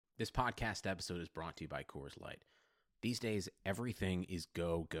This podcast episode is brought to you by Coors Light. These days, everything is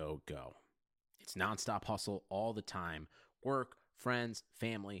go, go, go. It's nonstop hustle all the time. Work, friends,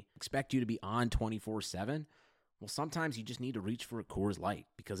 family expect you to be on 24/7. Well, sometimes you just need to reach for a Coors Light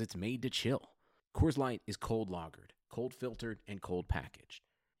because it's made to chill. Coors Light is cold lagered, cold filtered, and cold packaged.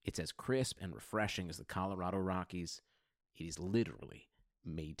 It's as crisp and refreshing as the Colorado Rockies. It is literally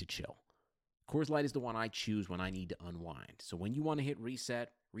made to chill. Coors Light is the one I choose when I need to unwind. So when you want to hit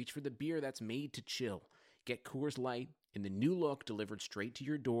reset, reach for the beer that's made to chill. Get Coors Light in the new look delivered straight to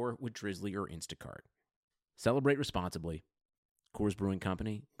your door with Drizzly or Instacart. Celebrate responsibly. Coors Brewing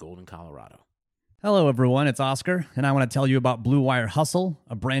Company, Golden, Colorado. Hello, everyone. It's Oscar, and I want to tell you about Blue Wire Hustle,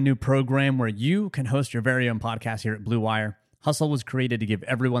 a brand new program where you can host your very own podcast here at Blue Wire. Hustle was created to give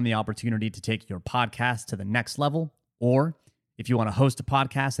everyone the opportunity to take your podcast to the next level, or if you want to host a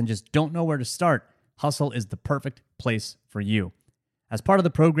podcast and just don't know where to start, Hustle is the perfect place for you. As part of the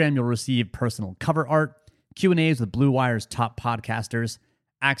program, you'll receive personal cover art, Q&As with Blue Wire's top podcasters,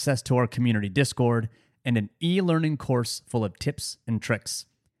 access to our community Discord, and an e-learning course full of tips and tricks.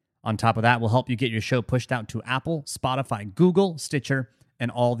 On top of that, we'll help you get your show pushed out to Apple, Spotify, Google, Stitcher, and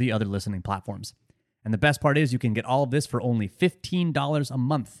all the other listening platforms. And the best part is you can get all of this for only $15 a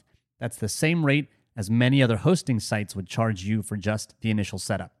month. That's the same rate as many other hosting sites would charge you for just the initial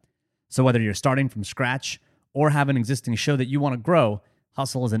setup. So whether you're starting from scratch or have an existing show that you want to grow,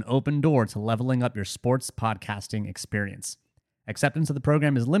 Hustle is an open door to leveling up your sports podcasting experience. Acceptance of the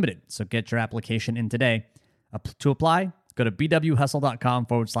program is limited, so get your application in today. To apply, go to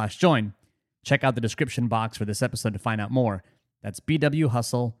bwhustle.com/join. Check out the description box for this episode to find out more. That's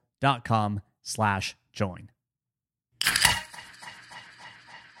bwhustle.com/join.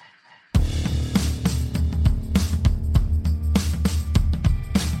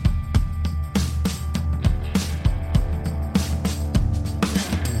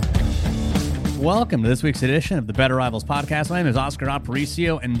 Welcome to this week's edition of the Better Rivals podcast. My name is Oscar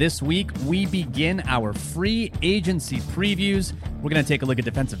Aparicio, and this week we begin our free agency previews. We're going to take a look at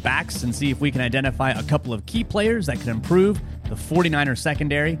defensive backs and see if we can identify a couple of key players that could improve the 49ers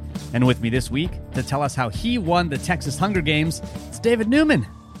secondary. And with me this week to tell us how he won the Texas Hunger Games, it's David Newman.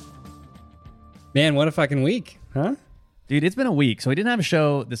 Man, what a fucking week, huh? Dude, it's been a week. So we didn't have a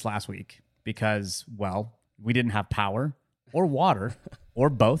show this last week because, well, we didn't have power or water or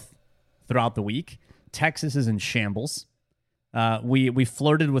both. Throughout the week, Texas is in shambles. We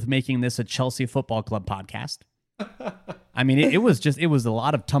flirted with making this a Chelsea Football Club podcast. I mean, it was a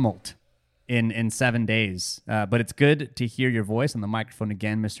lot of tumult in 7 days. But it's good to hear your voice on the microphone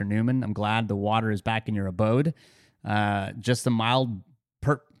again, Mr. Newman. I'm glad the water is back in your abode. Just a mild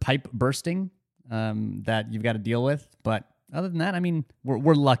pipe bursting that you've got to deal with, but other than that, I mean,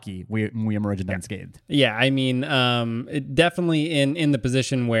 we're lucky we emerged unscathed. Yeah, I mean, definitely in the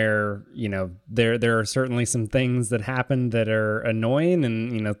position where, you know, there are certainly some things that happen that are annoying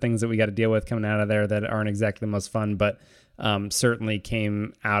and, you know, things that we got to deal with coming out of there that aren't exactly the most fun, but certainly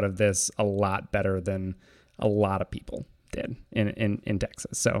came out of this a lot better than a lot of people did in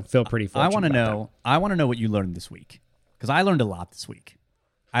Texas. So feel pretty fortunate. I want to know what you learned this week, because I learned a lot this week.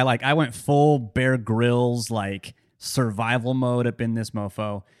 I went full Bear Grylls, survival mode up in this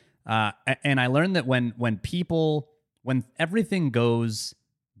mofo. And I learned that when everything goes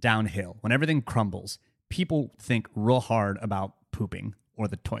downhill, when everything crumbles, people think real hard about pooping or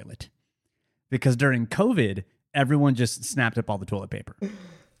the toilet. Because during COVID, everyone just snapped up all the toilet paper.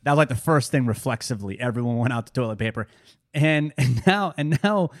 That was like the first thing reflexively. Everyone went out to toilet paper. And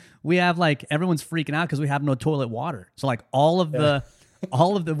now we have everyone's freaking out because we have no toilet water. So we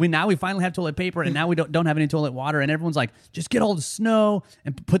finally have toilet paper, and now we don't have any toilet water, and everyone's like, just get all the snow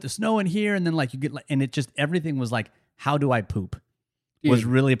and put the snow in here, and then you get and it just everything was like, how do I poop? Was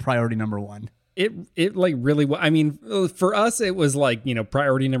really priority number one. It really, I mean, for us it was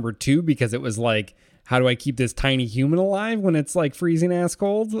priority number two, because it was how do I keep this tiny human alive when it's freezing ass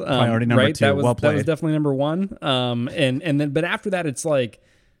cold? Priority number right? two. That was definitely number one. And then but after that it's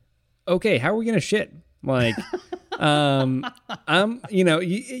okay, how are we gonna shit? You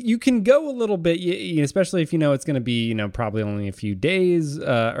can go a little bit, especially if it's going to be, probably only a few days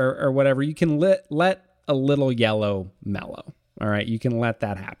or whatever. You can let a little yellow mellow. All right, you can let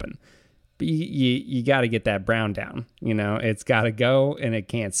that happen. But you got to get that brown down. It's got to go, and it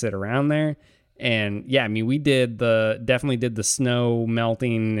can't sit around there. And yeah, I mean, we definitely did the snow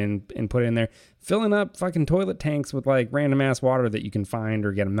melting and put it in there, filling up fucking toilet tanks with random ass water that you can find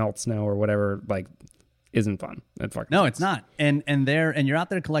or get a melt snow or whatever. Isn't fun. No, it's not. And you're out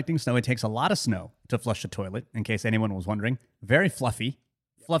there collecting snow. It takes a lot of snow to flush a toilet, in case anyone was wondering. Very fluffy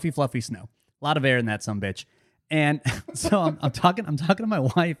snow. A lot of air in that sumbitch. And so I'm talking to my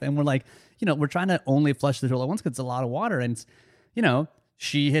wife, and we're like, we're trying to only flush the toilet once because it's a lot of water. And,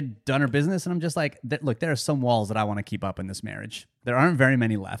 she had done her business, and I'm just like, look, there are some walls that I want to keep up in this marriage. There aren't very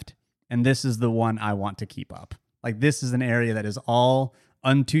many left. And this is the one I want to keep up. Like, this is an area that is all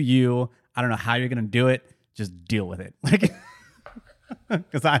unto you. I don't know how you're going to do it. Just deal with it. Like,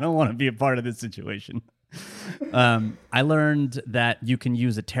 because I don't want to be a part of this situation. I learned that you can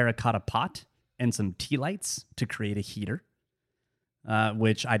use a terracotta pot and some tea lights to create a heater,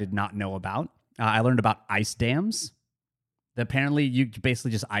 which I did not know about. I learned about ice dams. Apparently, you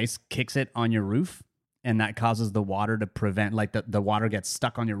basically just ice kicks it on your roof, and that causes the water to prevent, like the water gets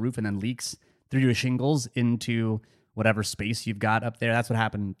stuck on your roof and then leaks through your shingles into whatever space you've got up there. That's what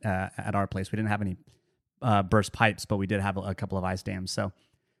happened at our place. We didn't have any burst pipes, but we did have a couple of ice dams. So,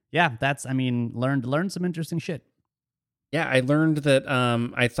 yeah, learned some interesting shit. Yeah, I learned that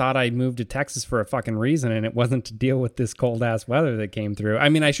I thought I moved to Texas for a fucking reason, and it wasn't to deal with this cold-ass weather that came through. I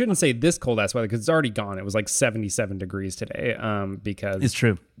mean, I shouldn't say this cold-ass weather because it's already gone. It was like 77 degrees today because... It's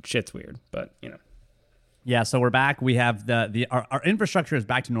true. Shit's weird, but, Yeah, so we're back. We have our infrastructure is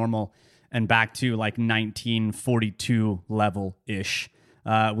back to normal and back to like 1942 level-ish.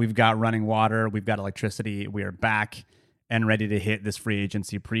 We've got running water. We've got electricity. We are back and ready to hit this free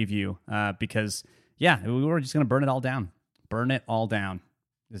agency preview because, yeah, we were just going to burn it all down. Burn it all down.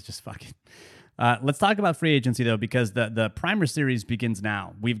 It's just fucking... let's talk about free agency, though, because the Primer Series begins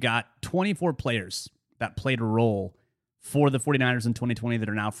now. We've got 24 players that played a role for the 49ers in 2020 that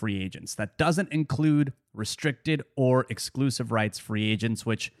are now free agents. That doesn't include restricted or exclusive rights free agents,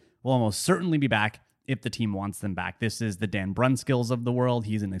 which will almost certainly be back if the team wants them back. This is the Dan Brunskills of the world.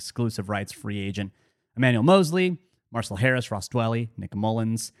 He's an exclusive rights free agent. Emmanuel Mosley, Marcel Harris, Ross Dwelley, Nick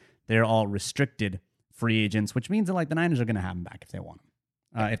Mullins, they're all restricted free agents, which means that like the Niners are going to have them back if they want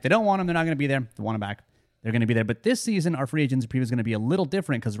them. If they don't want them, they're not going to be there. If they want them back, they're going to be there. But this season, our free agents preview is going to be a little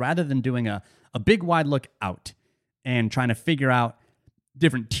different because rather than doing a big wide look out and trying to figure out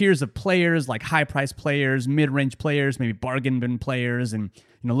different tiers of players, like high-priced players, mid-range players, maybe bargain bin players, and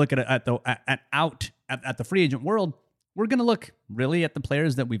look at the free agent world, we're going to look really at the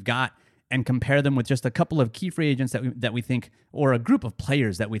players that we've got and compare them with just a couple of key free agents that we think, or a group of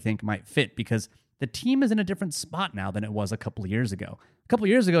players that we think might fit, because the team is in a different spot now than it was a couple of years ago. A couple of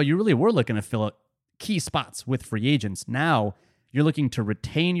years ago, you really were looking to fill out key spots with free agents. Now you're looking to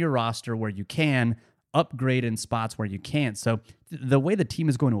retain your roster where you can, upgrade in spots where you can't. So the way the team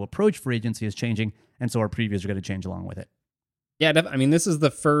is going to approach free agency is changing, and so our previews are going to change along with it. Yeah, I mean, this is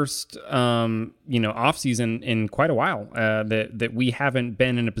the first, off season in quite a while that we haven't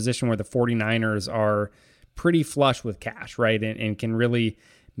been in a position where the 49ers are pretty flush with cash, right? And can really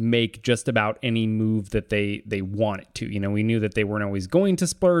make just about any move that they want it to. We knew that they weren't always going to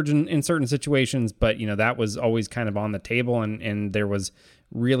splurge in certain situations, but, that was always kind of on the table, and there was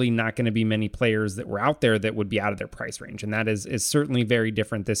really not going to be many players that were out there that would be out of their price range. And that is certainly very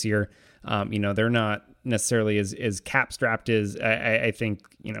different this year. They're not necessarily as cap strapped as I think,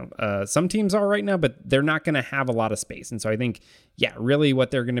 some teams are right now, but they're not going to have a lot of space. And so I think, really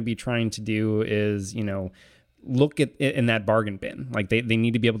what they're going to be trying to do is, look at it in that bargain bin. Like they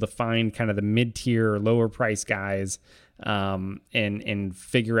need to be able to find kind of the mid-tier or lower price guys, and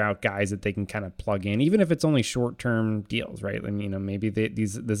figure out guys that they can kind of plug in, even if it's only short-term deals, right? And, maybe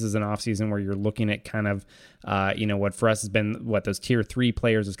this is an offseason where you're looking at kind of, what for us has been those tier 3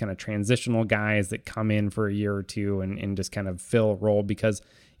 players is kind of transitional guys that come in for a year or two and just kind of fill a role because,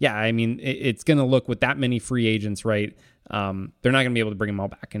 it's going to look with that many free agents, right? They're not going to be able to bring them all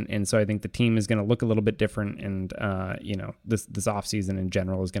back. And so I think the team is going to look a little bit different. And, this offseason in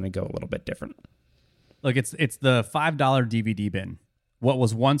general is going to go a little bit different. Look, it's the $5 DVD bin. What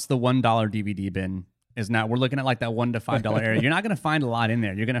was once the $1 DVD bin is now we're looking at like that $1 to $5 area. You're not going to find a lot in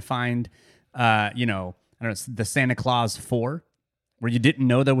there. You're going to find, I don't know, the Santa Claus 4, where you didn't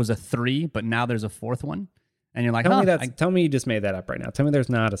know there was a 3, but now there's a 4th one. And you're like, tell me you just made that up right now. Tell me there's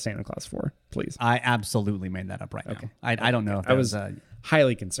not a Santa Claus 4, please. I absolutely made that up right now. I don't know if I was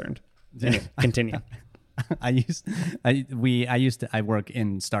highly concerned. Anyway, continue. I work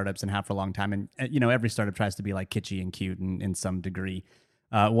in startups and have for a long time, and every startup tries to be like kitschy and cute in some degree.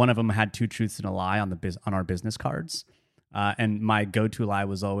 One of them had 2 truths and a lie on our business cards, and my go-to lie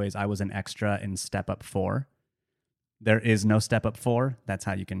was always I was an extra in Step Up 4. There is no Step Up 4. That's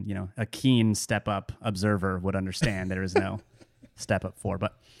how you can, a keen Step Up observer would understand there is no Step Up 4.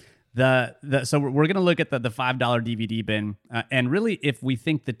 But so we're going to look at the $5 DVD bin. And really, if we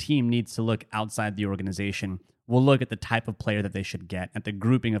think the team needs to look outside the organization, we'll look at the type of player that they should get, at the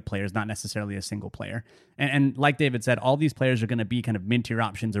grouping of players, not necessarily a single player. And like David said, all these players are going to be kind of mid-tier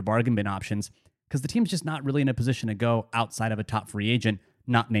options or bargain bin options because the team's just not really in a position to go outside of a top free agent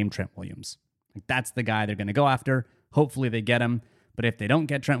not named Trent Williams. Like, that's the guy they're going to go after. Hopefully they get him. But if they don't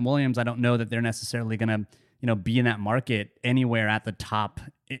get Trent Williams, I don't know that they're necessarily going to, be in that market anywhere at the top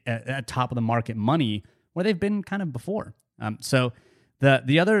of the market money where they've been kind of before. So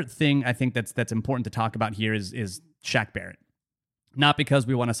the other thing I think that's important to talk about here is Shaq Barrett. Not because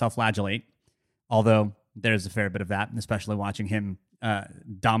we want to self-flagellate, although there's a fair bit of that, especially watching him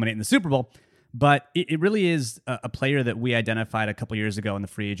dominate in the Super Bowl. But it really is a player that we identified a couple years ago in the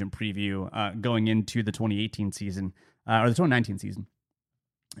free agent preview going into the 2018 season or the 2019 season.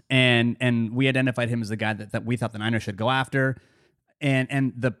 And we identified him as the guy that we thought the Niners should go after.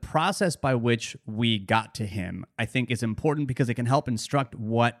 And the process by which we got to him, I think, is important because it can help instruct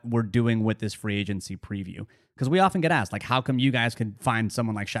what we're doing with this free agency preview. Because we often get asked, like, how come you guys could find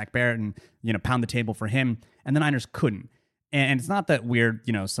someone like Shaq Barrett and, pound the table for him, and the Niners couldn't? And it's not that we're,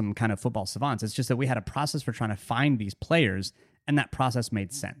 some kind of football savants. It's just that we had a process for trying to find these players, and that process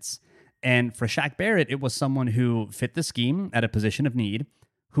made sense. And for Shaq Barrett, it was someone who fit the scheme at a position of need,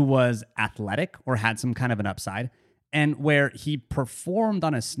 who was athletic or had some kind of an upside, and where he performed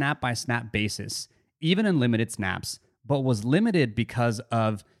on a snap-by-snap basis, even in limited snaps, but was limited because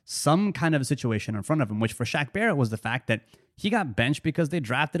of some kind of a situation in front of him, which for Shaq Barrett was the fact that he got benched because they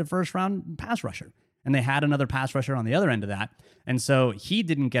drafted a first-round pass rusher, and they had another pass rusher on the other end of that. And so he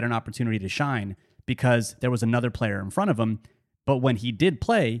didn't get an opportunity to shine because there was another player in front of him. But when he did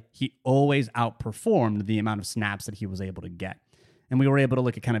play, he always outperformed the amount of snaps that he was able to get. And we were able to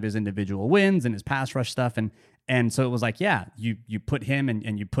look at kind of his individual wins and his pass rush stuff. And so it was like, yeah, you put him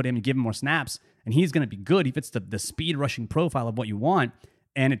and you put him and give him more snaps, and he's going to be good. He fits the speed rushing profile of what you want.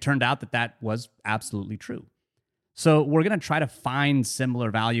 And it turned out that was absolutely true. So we're going to try to find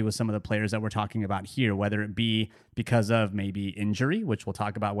similar value with some of the players that we're talking about here, whether it be because of maybe injury, which we'll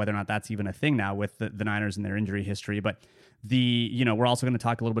talk about whether or not that's even a thing now with the Niners and their injury history. But we're also going to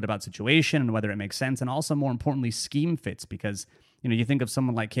talk a little bit about situation and whether it makes sense, and also more importantly, scheme fits, because you think of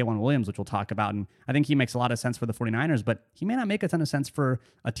someone like K'Waun Williams, which we'll talk about, and I think he makes a lot of sense for the 49ers, but he may not make a ton of sense for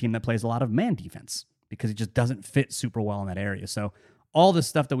a team that plays a lot of man defense because he just doesn't fit super well in that area. So all the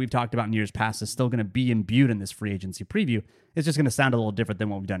stuff that we've talked about in years past is still going to be imbued in this free agency preview. It's just going to sound a little different than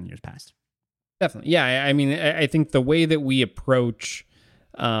what we've done in years past. Definitely. Yeah. I mean, I think the way that we approach,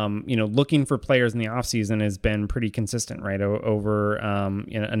 looking for players in the offseason has been pretty consistent, right? Over,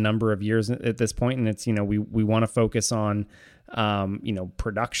 a number of years at this point. And it's, we want to focus on,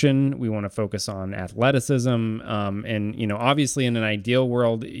 production. We want to focus on athleticism. And, obviously in an ideal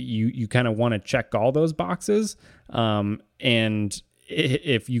world, you kind of want to check all those boxes. And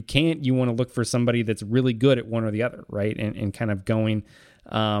if you can't, you want to look for somebody that's really good at one or the other, right? And kind of going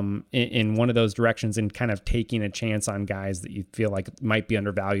in one of those directions and kind of taking a chance on guys that you feel like might be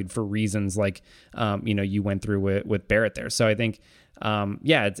undervalued for reasons like, you went through with Barrett there. So I think,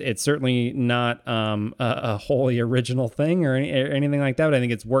 it's certainly not a wholly original thing or anything like that, but I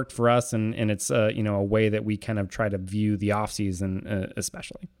think it's worked for us, and it's, a way that we kind of try to view the offseason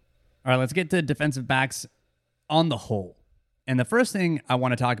especially. All right, let's get to defensive backs on the whole. And the first thing I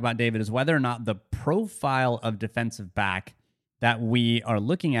want to talk about, David, is whether or not the profile of defensive back that we are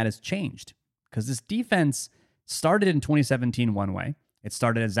looking at has changed. Because this defense started in 2017 one way. It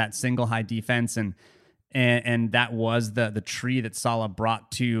started as that single high defense, and that was the tree that Saleh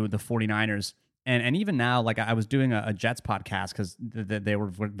brought to the 49ers. And even now, like I was doing a Jets podcast because they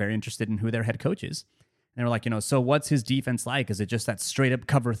were very interested in who their head coach is. And they were like, so what's his defense like? Is it just that straight up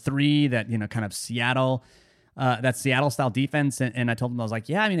cover three, that, kind of Seattle style defense? And I told them, I was like,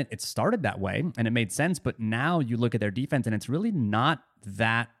 yeah, I mean, it started that way and it made sense, but now you look at their defense and it's really not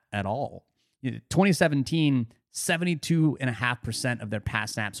that at all. 2017, 72.5% of their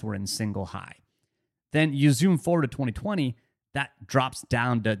pass snaps were in single high. Then you zoom forward to 2020, that drops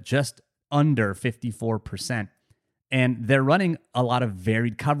down to just under 54%. And they're running a lot of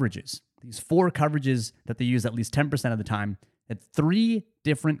varied coverages. These 4 coverages that they use at least 10% of the time, had 3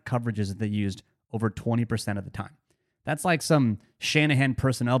 different coverages that they used over 20% of the time. That's like some Shanahan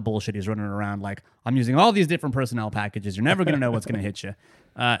personnel bullshit he's running around like, I'm using all these different personnel packages. You're never going to know what's going to hit you.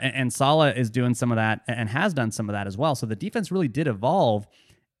 And Saleh is doing some of that and has done some of that as well. So the defense really did evolve.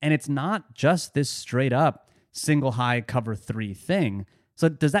 And it's not just this straight up single high cover 3 thing. So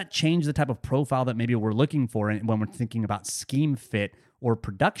does that change the type of profile that maybe we're looking for when we're thinking about scheme fit or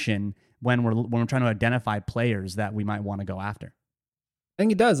production when we're trying to identify players that we might want to go after? I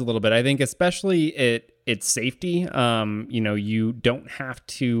think it does a little bit. I think especially it's safety. You don't have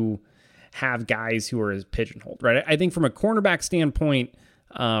to have guys who are as pigeonholed, right? I think from a cornerback standpoint,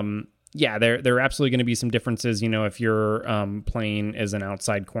 yeah, there are absolutely going to be some differences. If you're playing as an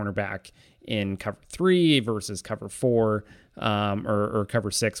outside cornerback in cover 3 versus cover 4 or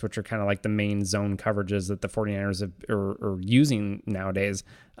cover 6, which are kind of like the main zone coverages that the 49ers are using nowadays.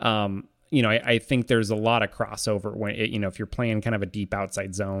 I think there's a lot of crossover when if you're playing kind of a deep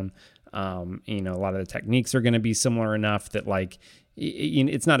outside zone. A lot of the techniques are going to be similar enough that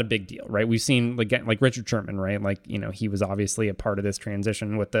it's not a big deal, right? We've seen like Richard Sherman, right? He was obviously a part of this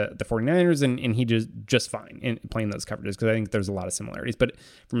transition with the 49ers and he just fine in playing those coverages because I think there's a lot of similarities. But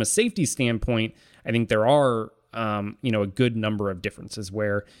from a safety standpoint, I think there are a good number of differences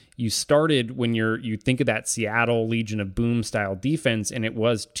where you started when you think of that Seattle Legion of Boom style defense, and it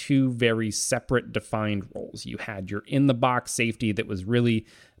was two very separate defined roles. You had your in the box safety that was really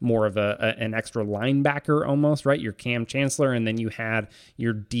more of an extra linebacker almost, right? Your Cam Chancellor, and then you had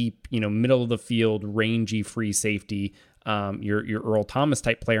your deep, middle of the field, rangy free safety, your Earl Thomas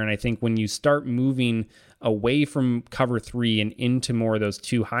type player. And I think when you start moving away from cover 3 and into more of those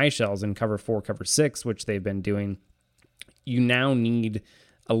two high shells in cover 4, cover 6, which they've been doing, you now need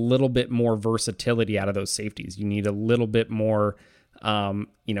a little bit more versatility out of those safeties. You need a little bit more,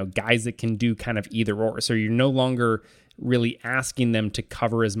 guys that can do kind of either or. So you're no longer really asking them to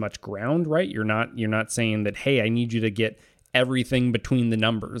cover as much ground, right? You're not saying that, hey, I need you to get everything between the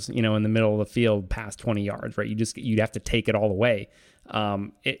numbers, in the middle of the field past 20 yards, right? You'd have to take it all away.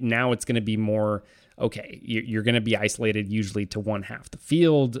 Now it's going to be more, okay, you're going to be isolated usually to one half the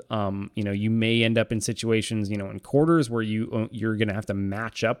field. You may end up in situations, in quarters where you're going to have to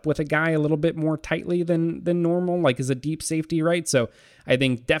match up with a guy a little bit more tightly than normal, like as a deep safety, right? So I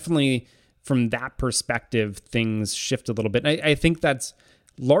think definitely from that perspective, things shift a little bit. And I think that's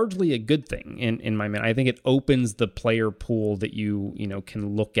largely a good thing in my mind. I think it opens the player pool that you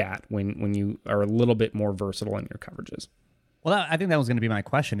can look at when you are a little bit more versatile in your coverages. Well, I think that was going to be my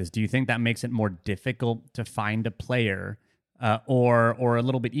question is, do you think that makes it more difficult to find a player or a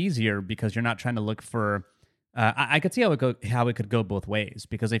little bit easier because you're not trying to look for I could see how it could go both ways,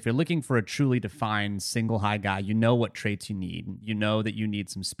 because if you're looking for a truly defined single high guy, you know what traits you need. You know that you need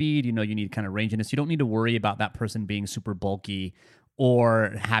some speed, you need kind of ranginess. You don't need to worry about that person being super bulky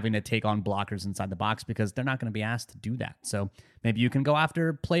or having to take on blockers inside the box because they're not going to be asked to do that. So maybe you can go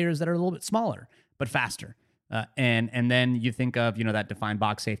after players that are a little bit smaller but faster. And then you think of, that defined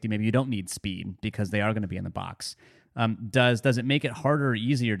box safety. Maybe you don't need speed because they are going to be in the box. Does it make it harder or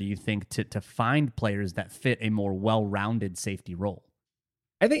easier, do you think, to find players that fit a more well-rounded safety role?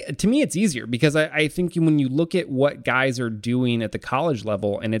 I think to me it's easier because I think when you look at what guys are doing at the college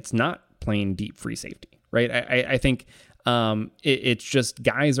level, and it's not playing deep free safety, right? I think it's just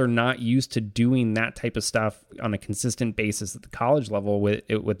guys are not used to doing that type of stuff on a consistent basis at the college level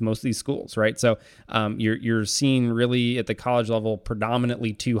with most of these schools, right? So you're seeing really at the college level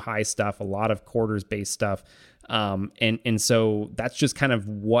predominantly too high stuff, a lot of quarters based stuff. And so that's just kind of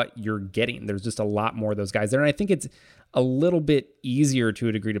what you're getting. There's just a lot more of those guys there. And I think it's a little bit easier to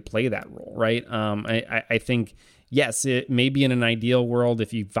a degree to play that role, right? I think, yes, it may be in an ideal world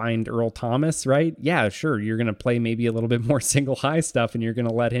if you find Earl Thomas, right? Yeah, sure. You're going to play maybe a little bit more single high stuff and you're going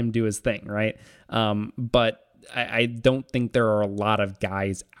to let him do his thing, right? But I don't think there are a lot of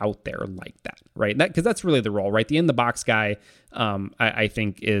guys out there like that, right? Because that's really the role, right? The in the box guy, I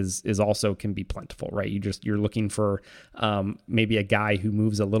think is also can be plentiful, right? You're looking for maybe a guy who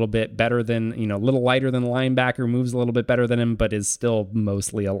moves a little bit better than, a little lighter than the linebacker, moves a little bit better than him, but is still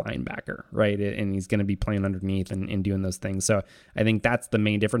mostly a linebacker, right? And he's going to be playing underneath and doing those things. So I think that's the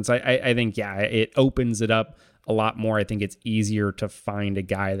main difference. I think, yeah, it opens it up a lot more. I think it's easier to find a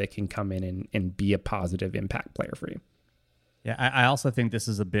guy that can come in and be a positive impact player for you. Yeah, I also think this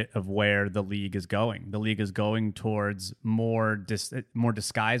is a bit of where the league is going. The league is going towards more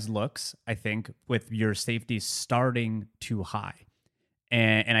disguised looks, I think, with your safety starting too high.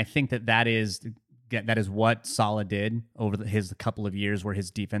 And I think that is what Saleh did over his couple of years where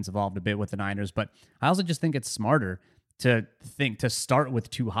his defense evolved a bit with the Niners. But I also just think it's smarter to start with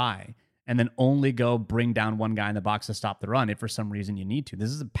too high and then only go bring down one guy in the box to stop the run if for some reason you need to. This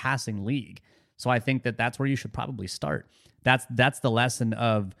is a passing league. So I think that's where you should probably start. That's the lesson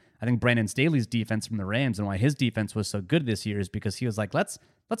of, I think, Brandon Staley's defense from the Rams, and why his defense was so good this year is because he was like, let's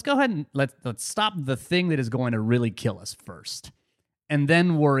go ahead and let's stop the thing that is going to really kill us first, and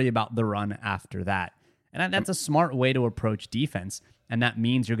then worry about the run after that. And that's a smart way to approach defense, and that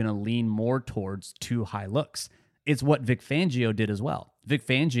means you're going to lean more towards too high looks. It's what Vic Fangio did as well. Vic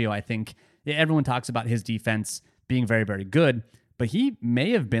Fangio, I think, everyone talks about his defense being very, very good, but he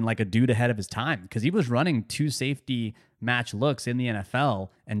may have been like a dude ahead of his time because he was running two safety match looks in the NFL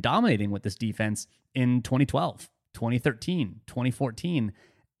and dominating with this defense in 2012, 2013, 2014.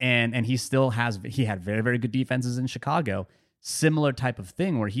 And he had very, very good defenses in Chicago. Similar type of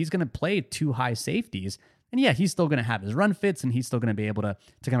thing where he's going to play two high safeties. And yeah, he's still going to have his run fits and he's still going to be able to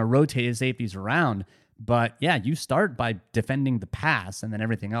kind of rotate his safeties around. But yeah, you start by defending the pass and then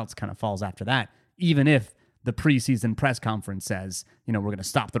everything else kind of falls after that. Even if the preseason press conference says, we're going to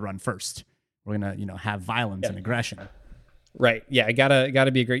stop the run first. We're going to, have violence and aggression. Right. Yeah. I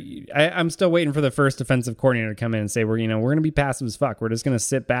gotta be a great. I'm still waiting for the first defensive coordinator to come in and say we're gonna be passive as fuck. We're just gonna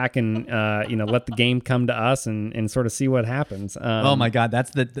sit back and let the game come to us and sort of see what happens. Oh my God,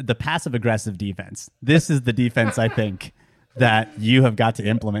 that's the passive aggressive defense. This is the defense I think that you have got to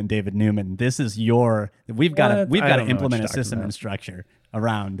implement, David Newman. This is we've got to implement a system and structure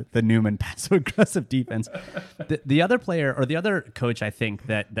around the Newman passive aggressive defense. The other player or the other coach I think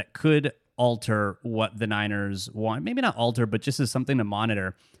that could alter what the Niners want, maybe not alter, but just as something to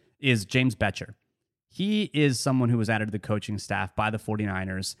monitor, is James Bettcher. He is someone who was added to the coaching staff by the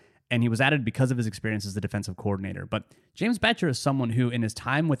 49ers, and he was added because of his experience as the defensive coordinator. But James Bettcher is someone who, in his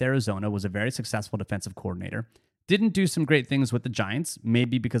time with Arizona, was a very successful defensive coordinator. Didn't do some great things with the Giants,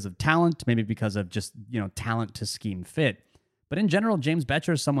 maybe because of talent, maybe because of just, talent to scheme fit. But in general, James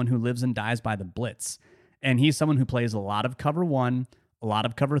Bettcher is someone who lives and dies by the blitz. And he's someone who plays a lot of cover 1, a lot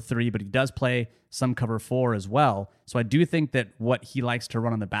of cover 3, but he does play some cover 4 as well. So I do think that what he likes to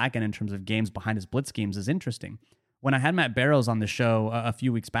run on the back end in terms of games behind his blitz schemes is interesting. When I had Matt Barrows on the show a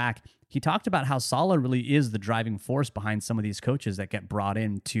few weeks back, he talked about how Saleh really is the driving force behind some of these coaches that get brought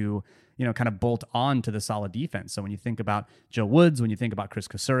in to, kind of bolt on to the solid defense. So when you think about Joe Woods, when you think about Chris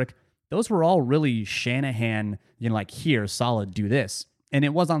Kosurik, those were all really Shanahan, here, Saleh, do this. And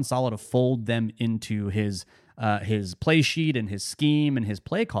it was on Saleh to fold them into his play sheet and his scheme and his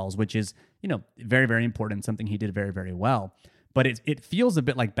play calls, which is, very, very important, something he did very, very well. But it feels a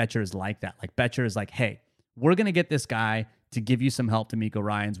bit like Bettcher is like that. Like Bettcher is like, hey, we're going to get this guy to give you some help, D'Amico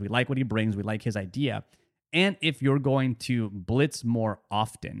Ryans. We like what he brings. We like his idea. And if you're going to blitz more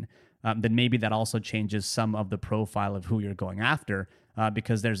often, then maybe that also changes some of the profile of who you're going after,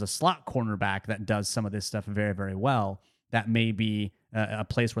 because there's a slot cornerback that does some of this stuff very, very well. That may be a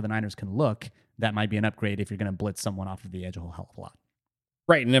place where the Niners can look. That might be an upgrade if you're going to blitz someone off of the edge a whole hell of a lot.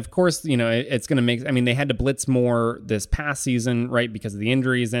 Right. And of course, it's going to make, they had to blitz more this past season, right, because of the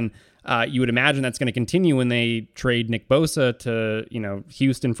injuries. And you would imagine that's going to continue when they trade Nick Bosa to,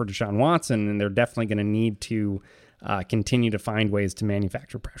 Houston for Deshaun Watson. And they're definitely going to need to continue to find ways to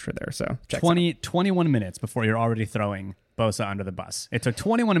manufacture pressure there. So 21 minutes before you're already throwing Bosa under the bus. It took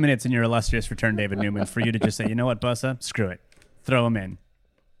 21 minutes in your illustrious return, David Newman, for you to just say, you know what, Bosa, screw it. Throw him in.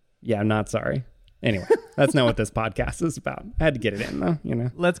 Yeah, I'm not sorry. Anyway, that's not what this podcast is about. I had to get it in, though,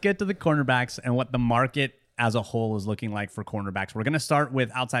 Let's get to the cornerbacks and what the market as a whole is looking like for cornerbacks. We're going to start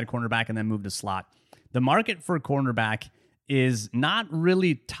with outside cornerback and then move to slot. The market for cornerback is not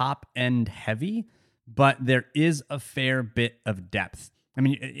really top-end heavy, but there is a fair bit of depth.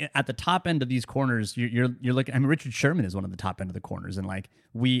 At the top end of these corners, you're looking. Richard Sherman is one of the top end of the corners, and I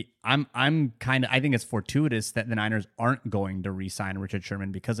think it's fortuitous that the Niners aren't going to re-sign Richard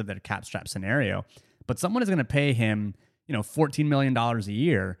Sherman because of their cap strap scenario. But someone is going to pay him, $14 million a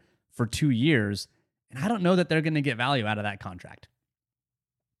year for 2 years, and I don't know that they're going to get value out of that contract.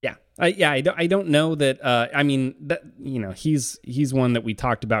 Yeah. I don't know that, he's one that we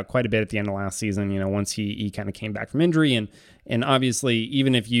talked about quite a bit at the end of last season, once he kind of came back from injury. And obviously,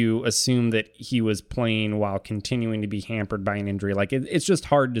 even if you assume that he was playing while continuing to be hampered by an injury, it's just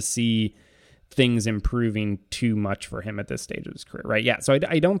hard to see things improving too much for him at this stage of his career, right? Yeah. So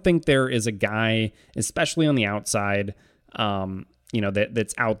I don't think there is a guy, especially on the outside,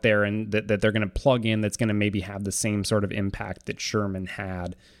 that's out there and that they're going to plug in that's going to maybe have the same sort of impact that Sherman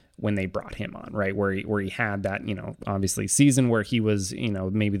had when they brought him on, right? Where he had that, obviously season where he was,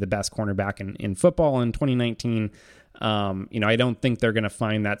 maybe the best cornerback in football in 2019. I don't think they're going to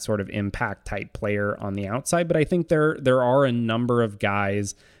find that sort of impact type player on the outside, but I think there are a number of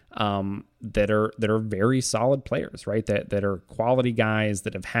guys that are very solid players, right? That are quality guys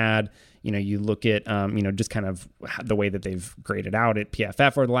that have had, you look at, just kind of the way that they've graded out at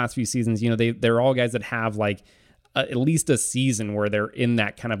PFF over the last few seasons, they're all guys that have at least a season where they're in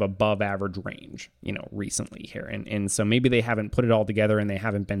that kind of above average range, recently here. And so maybe they haven't put it all together and they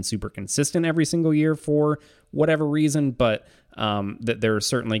haven't been super consistent every single year for whatever reason, but that there are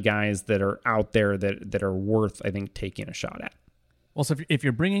certainly guys that are out there that are worth, I think, taking a shot at. Well, so if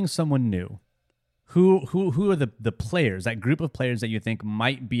you're bringing someone new, who are the players, that group of players that you think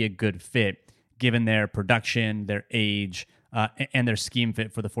might be a good fit given their production, their age, and their scheme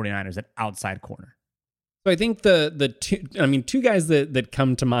fit for the 49ers at outside corner? So I think the two guys that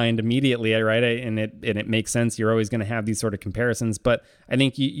come to mind immediately, right? And it makes sense. You're always going to have these sort of comparisons, but I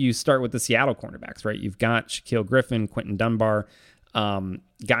think you start with the Seattle cornerbacks, right? You've got Shaquille Griffin, Quentin Dunbar,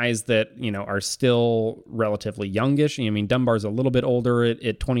 guys that, are still relatively youngish. I mean, Dunbar's a little bit older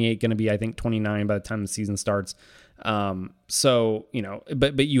at 28, going to be, I think, 29 by the time the season starts. So,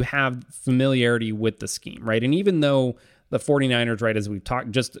 but you have familiarity with the scheme, right? And even though the 49ers, right, as we've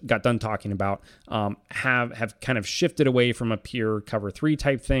just got done talking about, have kind of shifted away from a pure cover 3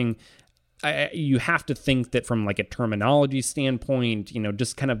 type thing, you have to think that from like a terminology standpoint,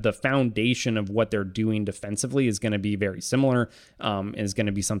 just kind of the foundation of what they're doing defensively is going to be very similar, is going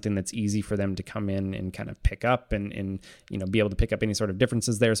to be something that's easy for them to come in and kind of pick up and be able to pick up any sort of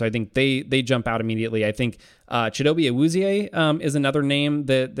differences there. So I think they jump out immediately. I think Chidobe Awuzie is another name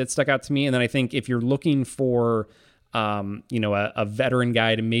that stuck out to me. And then I think if you're looking for a veteran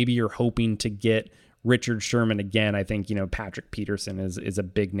guy, and maybe you're hoping to get Richard Sherman again, I think, Patrick Peterson is a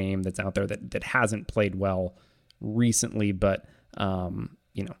big name that's out there that hasn't played well recently, but,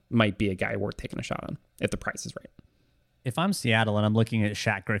 might be a guy worth taking a shot on if the price is right. If I'm Seattle and I'm looking at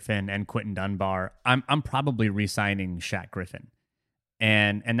Shaq Griffin and Quentin Dunbar, I'm probably re-signing Shaq Griffin.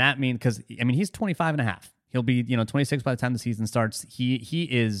 And that means, because, he's 25 and a half. He'll be, 26 by the time the season starts. He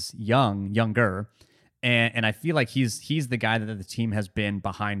is younger. And I feel like he's the guy that the team has been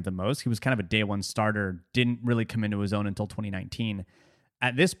behind the most. He was kind of a day one starter, didn't really come into his own until 2019.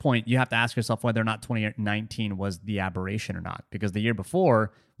 At this point, you have to ask yourself whether or not 2019 was the aberration or not, because the year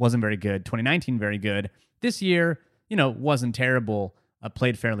before wasn't very good. 2019, very good. This year, wasn't terrible,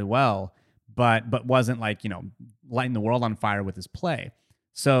 played fairly well, but wasn't like, lighting the world on fire with his play.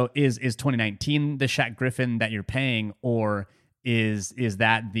 So is 2019 the Shaq Griffin that you're paying, or is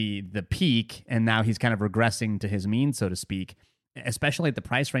that the peak and now he's kind of regressing to his mean, so to speak, especially at the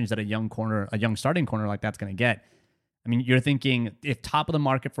price range that a young starting corner like that's going to get? You're thinking if top of the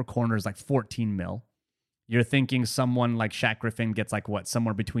market for corner is like 14 mil, you're thinking someone like Shaq Griffin gets like what,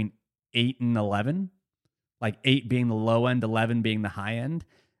 somewhere between 8 and 11, like 8 being the low end, 11 being the high end.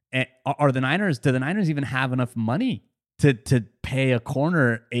 And do the Niners even have enough money to pay a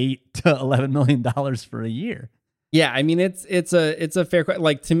corner $8 to $11 million for a year? Yeah, it's a fair question.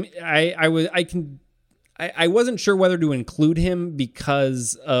 Like, to me, I wasn't sure whether to include him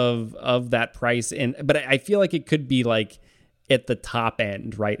because of that price, but I feel like it could be like at the top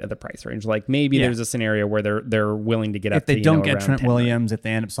end, right, of the price range. Like maybe there's a scenario where they're willing to get up. If they to, don't get Trent 10, Williams, if they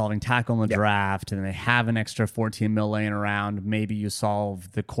end up solving tackle in the draft, and they have an extra 14 mil laying around, maybe you solve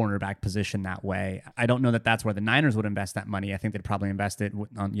the cornerback position that way. I don't know that that's where the Niners would invest that money. I think they'd probably invest it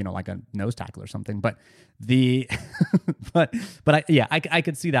on like a nose tackle or something. But I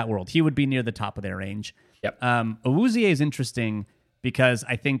could see that world. He would be near the top of their range. Yep. Awuzie is interesting, because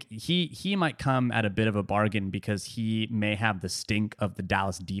I think he might come at a bit of a bargain, because he may have the stink of the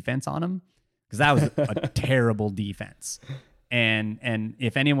Dallas defense on him, because that was a terrible defense. And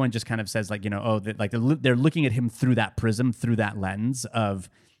if anyone just kind of says like, they're looking at him through that prism, through that lens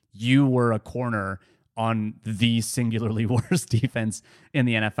of you were a corner on the singularly worst defense in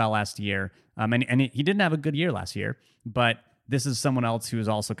the NFL last year. And he didn't have a good year last year, but this is someone else who is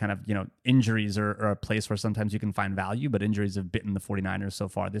also kind of, injuries are a place where sometimes you can find value, but injuries have bitten the 49ers so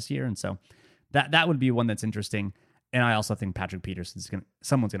far this year. And so that would be one that's interesting. And I also think Patrick Peterson's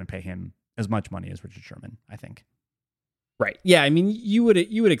someone's going to pay him as much money as Richard Sherman, I think. Right. Yeah. You would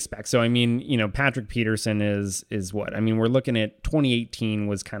expect. So, Patrick Peterson is what? We're looking at 2018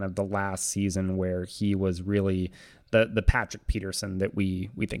 was kind of the last season where he was really the Patrick Peterson that we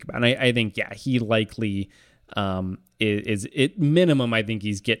think about. And I think, he likely is at minimum, I think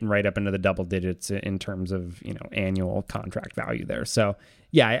he's getting right up into the double digits in terms of, annual contract value there. So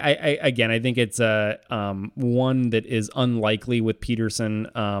I think it's one that is unlikely with Peterson.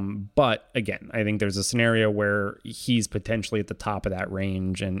 But again, I think there's a scenario where he's potentially at the top of that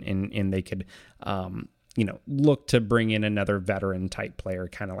range and they could, look to bring in another veteran type player,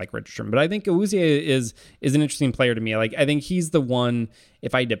 kind of like Richard Sherman. But I think Awuzie is an interesting player to me. Like, I think he's the one,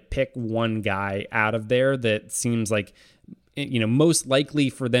 if I had to pick one guy out of there that seems like, most likely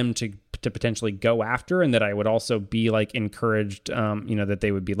for them to potentially go after, and that I would also be like encouraged, that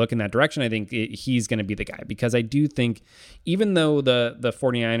they would be looking that direction. I think he's going to be the guy, because I do think even though the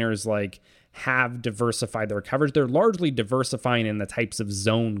 49ers like have diversified their coverage, they're largely diversifying in the types of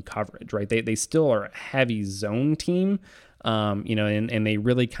zone coverage, right? They still are a heavy zone team, and they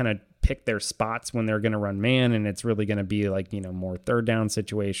really kind of pick their spots when they're going to run man, and it's really going to be like, more third down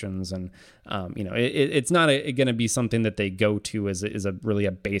situations. And, it's not going to be something that they go to as a really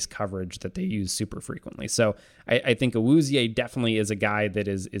a base coverage that they use super frequently. So I think Awuzie definitely is a guy that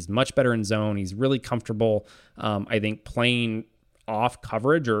is much better in zone. He's really comfortable. I think playing off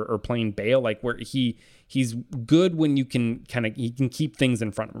coverage or playing bail, like where he's good when you can he can keep things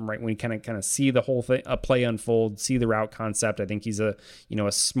in front of him, right? When you kind of see the whole thing, a play unfold, see the route concept. I think he's a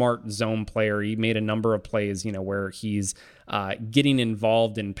smart zone player. He made a number of plays, where he's getting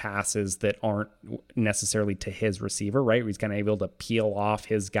involved in passes that aren't necessarily to his receiver, right? He's kind of able to peel off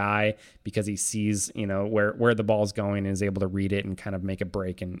his guy because he sees, where the ball's going and is able to read it and kind of make a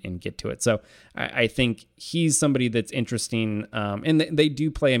break and get to it. So I think he's somebody that's interesting. And they do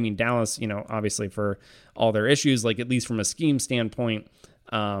play, Dallas, obviously for all their issues, like at least from a scheme standpoint,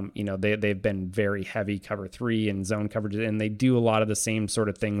 they've been very heavy cover 3 and zone coverage, and they do a lot of the same sort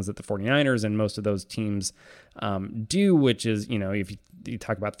of things that the 49ers and most of those teams do, which is, if you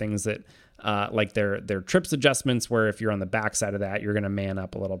talk about things that like their trips adjustments, where if you're on the backside of that, you're going to man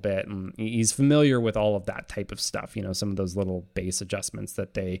up a little bit. And he's familiar with all of that type of stuff, some of those little base adjustments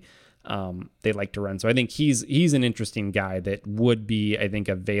that they like to run. So I think he's an interesting guy that would be, I think,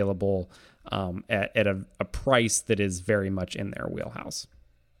 available at a price that is very much in their wheelhouse.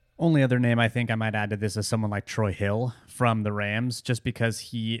 Only other name I think I might add to this is someone like Troy Hill from the Rams, just because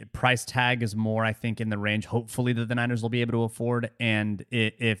price tag is more, I think, in the range, hopefully, that the Niners will be able to afford. And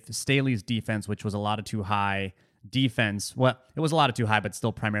if Staley's defense, which was a lot of too high defense, well, it was a lot of too high, but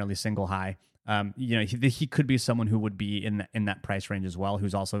still primarily single high, he could be someone who would be in that price range as well,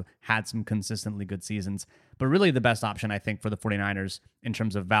 who's also had some consistently good seasons. But really the best option, I think, for the 49ers in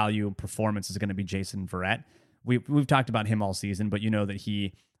terms of value and performance is going to be Jason Verrett. We've talked about him all season, but that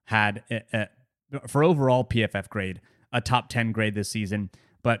he had, for overall PFF grade, a top 10 grade this season.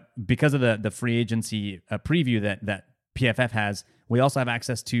 But because of the free agency preview that PFF has, we also have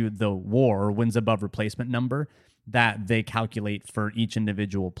access to the WAR, or wins above replacement number, that they calculate for each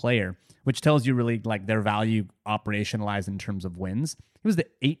individual player, which tells you really like their value operationalized in terms of wins. He was the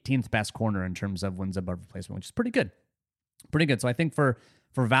 18th best corner in terms of wins above replacement, which is pretty good. Pretty good. So I think for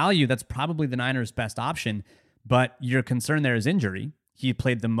value, that's probably the Niners' best option. But your concern there is injury. He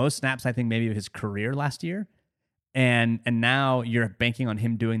played the most snaps, I think, maybe of his career last year. And now you're banking on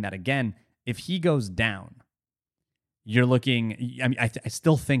him doing that again. If he goes down, you're looking, I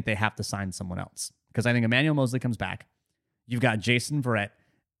still think they have to sign someone else, because I think Emmanuel Mosley comes back. You've got Jason Verrett,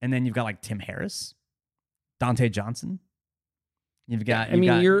 and then you've got like Tim Harris, Dante Johnson. You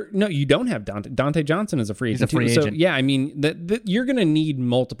don't have Dante Johnson is a free agent. He's a free agent. So yeah, you're going to need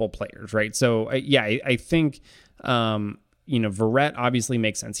multiple players, right? So I think, Verrett obviously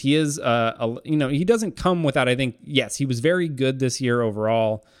makes sense. He is, he doesn't come without, I think, yes, he was very good this year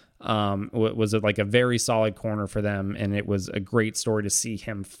overall. Was like a very solid corner for them, and it was a great story to see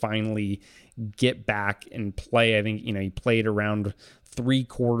him finally get back and play. I think, he played around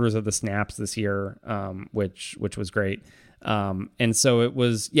 3/4 of the snaps this year, which was great. And so it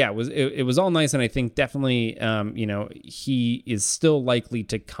was all nice. And I think definitely, he is still likely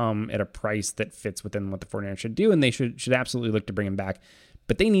to come at a price that fits within what the 49ers should do. And they should absolutely look to bring him back,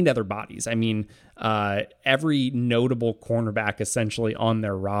 but they need other bodies. Every notable cornerback essentially on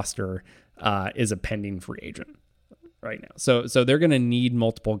their roster, is a pending free agent right now. So they're going to need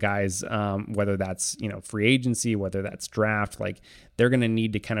multiple guys, whether that's, free agency, whether that's draft, like they're going to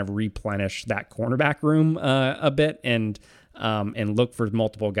need to kind of replenish that cornerback room, a bit and look for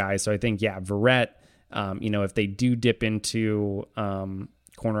multiple guys. So I think, Verrett, if they do dip into,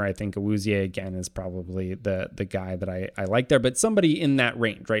 corner, I think Awuzie again is probably the guy that I like there, but somebody in that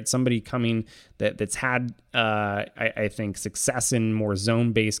range, right? Somebody coming that's had, I think, success in more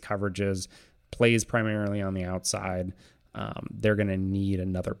zone-based coverages, plays primarily on the outside. They're going to need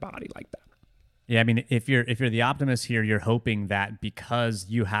another body like that. Yeah, if you're the optimist here, you're hoping that because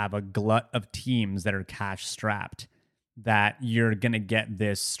you have a glut of teams that are cash strapped, that you're going to get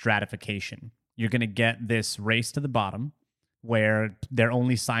this stratification. You're going to get this race to the bottom where they're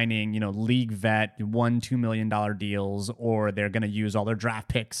only signing, league vet $1-2 million deals, or they're going to use all their draft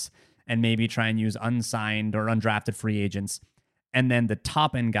picks and maybe try and use unsigned or undrafted free agents. And then the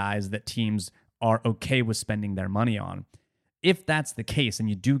top end guys that teams are okay with spending their money on. If that's the case and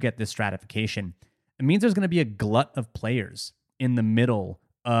you do get this stratification, it means there's going to be a glut of players in the middle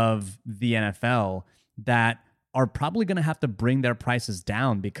of the NFL that are probably going to have to bring their prices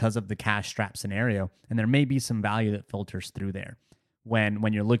down because of the cash strap scenario. And there may be some value that filters through there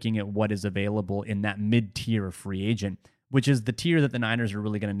when you're looking at what is available in that mid-tier of free agent, which is the tier that the Niners are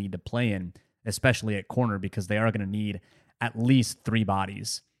really going to need to play in, especially at corner, because they are going to need at least 3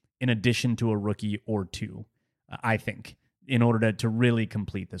 bodies in addition to a rookie or two, I think, in order to really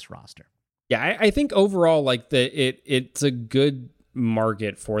complete this roster. Yeah, I think overall, like it's a good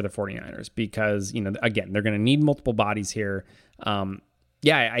market for the 49ers because, again, they're going to need multiple bodies here.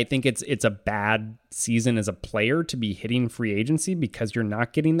 I think it's a bad season as a player to be hitting free agency because you're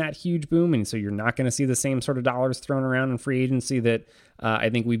not getting that huge boom. And so you're not going to see the same sort of dollars thrown around in free agency that I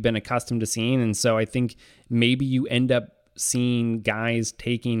think we've been accustomed to seeing. And so I think maybe you end up seeing guys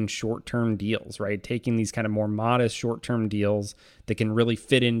taking short-term deals, right? Taking these kind of more modest short-term deals that can really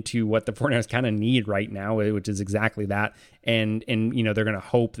fit into what the 49ers kind of need right now, which is exactly that. And they're going to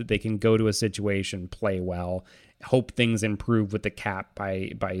hope that they can go to a situation, play well, hope things improve with the cap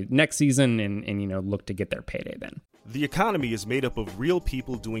by next season and look to get their payday then. The economy is made up of real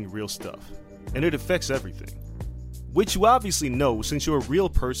people doing real stuff, and it affects everything, which you obviously know since you're a real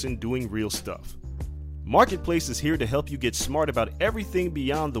person doing real stuff. Marketplace is here to help you get smart about everything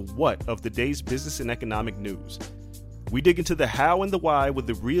beyond the what of the day's business and economic news. We dig into the how and the why with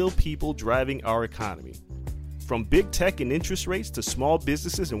the real people driving our economy. From big tech and interest rates to small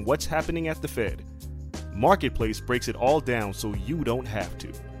businesses and what's happening at the Fed, Marketplace breaks it all down so you don't have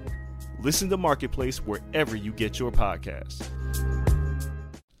to. Listen to Marketplace wherever you get your podcasts.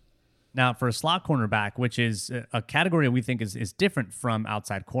 Now, for a slot cornerback, which is a category we think is different from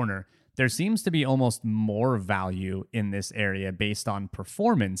outside corner, there seems to be almost more value in this area based on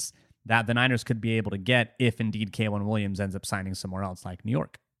performance that the Niners could be able to get if indeed K'Waun Williams ends up signing somewhere else like New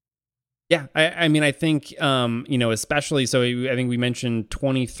York. Yeah, I think, especially, so I think we mentioned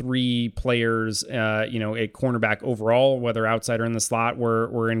 23 players, at cornerback overall, whether outside or in the slot,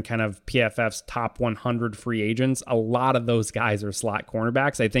 were in kind of PFF's top 100 free agents. A lot of those guys are slot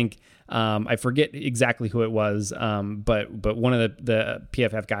cornerbacks. I think, I forget exactly who it was, but one of the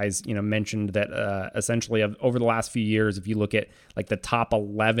PFF guys, mentioned that essentially over the last few years, if you look at like the top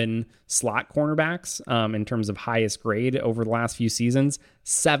 11 slot cornerbacks in terms of highest grade over the last few seasons,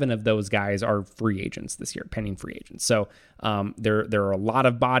 7 of those guys are free agents this year, pending free agents. So there are a lot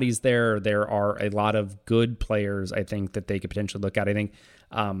of bodies there. There are a lot of good players, I think, that they could potentially look at. I think,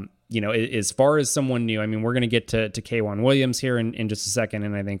 as far as someone new, I mean, we're going to get to K'Waun Williams here in just a second,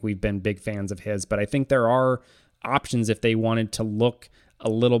 and I think we've been big fans of his, but I think there are options if they wanted to look a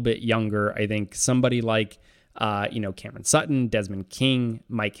little bit younger. I think somebody like Cameron Sutton, Desmond King,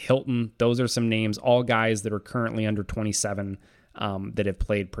 Mike Hilton, those are some names, all guys that are currently under 27 that have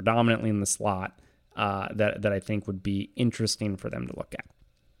played predominantly in the slot that I think would be interesting for them to look at.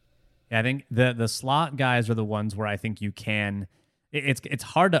 Yeah, I think the slot guys are the ones where I think you can. It's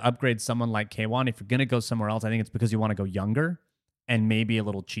hard to upgrade someone like K'Waun. If you're going to go somewhere else, I think it's because you want to go younger and maybe a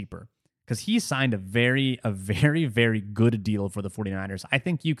little cheaper. Because he signed a very, very good deal for the 49ers. I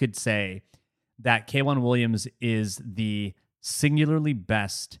think you could say that K'Waun Williams is the singularly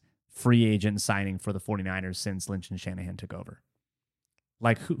best free agent signing for the 49ers since Lynch and Shanahan took over.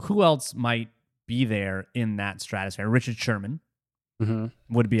 Like, who else might be there in that stratosphere? Richard Sherman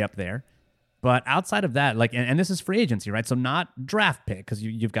would be up there. But outside of that, like, and this is free agency, right? So not draft pick, because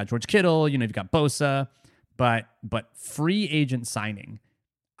you've got George Kittle, you've got Bosa, but free agent signing.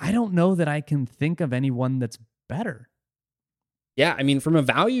 I don't know that I can think of anyone that's better. Yeah, I mean, from a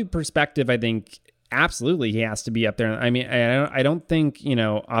value perspective, I think absolutely he has to be up there. I mean, I don't think,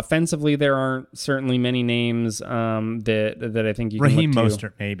 offensively there aren't certainly many names that I think you can Raheem look to.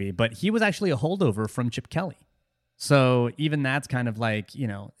 Mostert maybe, but he was actually a holdover from Chip Kelly. So even that's kind of like,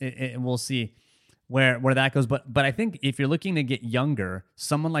 we'll see where that goes. But I think if you're looking to get younger,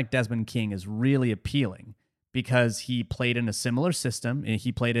 someone like Desmond King is really appealing because he played in a similar system.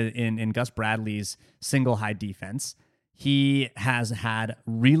 He played in Gus Bradley's single high defense. He has had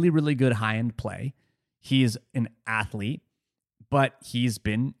really, really good high-end play. He's an athlete, but he's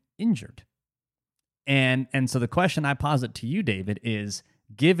been injured. And so the question I posit to you, David, is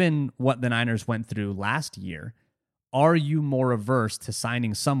given what the Niners went through last year, are you more averse to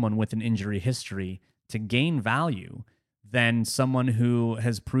signing someone with an injury history to gain value than someone who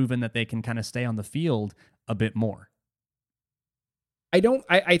has proven that they can kind of stay on the field a bit more?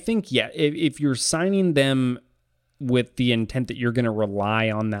 I think, yeah, if you're signing them with the intent that you're going to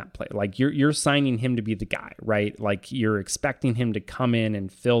rely on that play, like you're signing him to be the guy, right? Like you're expecting him to come in and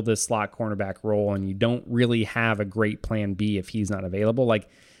fill this slot cornerback role, and you don't really have a great plan B if he's not available. Like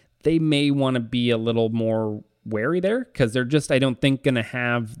they may want to be a little more wary there because they're just, I don't think, going to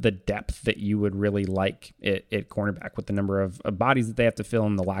have the depth that you would really like at cornerback with the number of bodies that they have to fill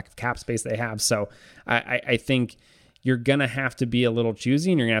and the lack of cap space they have. So I think you're going to have to be a little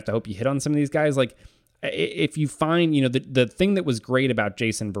choosy, and you're going to have to hope you hit on some of these guys. Like if you find, the thing that was great about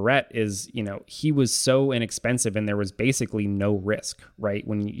Jason Verrett is, he was so inexpensive and there was basically no risk, right?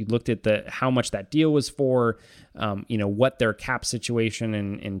 When you looked at how much that deal was for, what their cap situation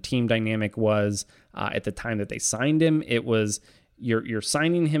and team dynamic was at the time that they signed him, it was you're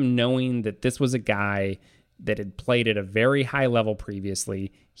signing him knowing that this was a guy that had played at a very high level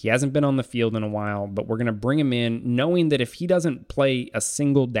previously. He hasn't been on the field in a while, but we're going to bring him in knowing that if he doesn't play a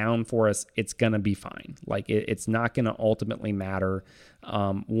single down for us, it's going to be fine. Like it's not going to ultimately matter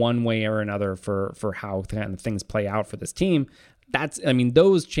one way or another for how kind of things play out for this team.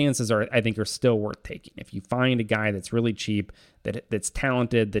 Those chances I think are still worth taking. If you find a guy that's really cheap, that's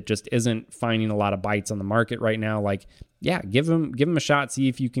talented, that just isn't finding a lot of bites on the market right now, like, yeah, give him a shot, see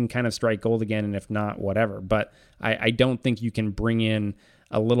if you can kind of strike gold again, and if not, whatever. But I don't think you can bring in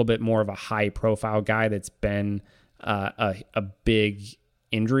a little bit more of a high profile guy that's been a big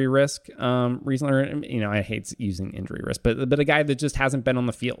injury risk recently. I hate using injury risk, but a guy that just hasn't been on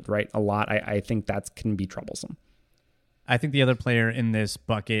the field, right, a lot. I think that can be troublesome. I think the other player in this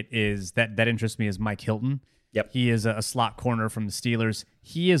bucket is that interests me is Mike Hilton. Yep. He is a slot corner from the Steelers.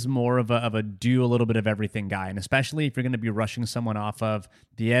 He is more of a do a little bit of everything guy. And especially if you're going to be rushing someone off of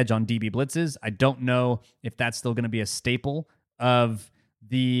the edge on DB blitzes, I don't know if that's still going to be a staple of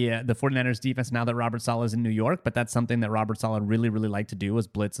the 49ers defense now that Robert Saleh is in New York, but that's something that Robert Saleh really, really liked to do, was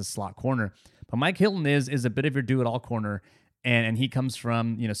blitz a slot corner. But Mike Hilton is a bit of your do-it-all corner, and he comes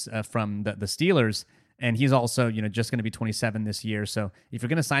from from the Steelers. And he's also, just going to be 27 this year. So if you're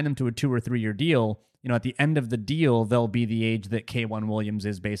going to sign him to a 2 or 3 year deal, at the end of the deal, they'll be the age that K'Waun Williams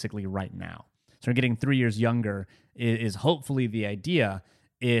is basically right now. So we're getting 3 years younger is hopefully the idea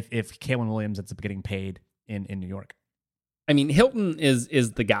if K'Waun Williams ends up getting paid in New York. Hilton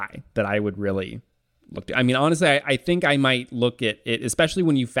is the guy that I would really look to. Honestly, I think I might look at it, especially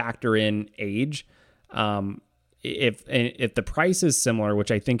when you factor in age. If the price is similar, which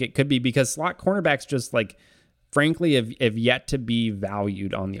I think it could be, because slot cornerbacks just frankly have yet to be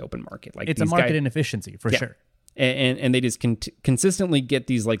valued on the open market. Like, it's a market inefficiency for sure. And they just consistently get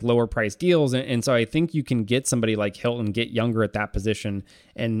these lower price deals. And so I think you can get somebody like Hilton, get younger at that position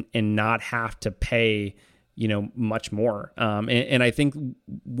and not have to pay, much more. And I think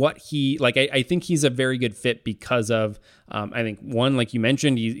I think he's a very good fit because of, I think one, like you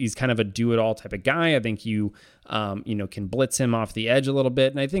mentioned, he's kind of a do-it-all type of guy. I think you can blitz him off the edge a little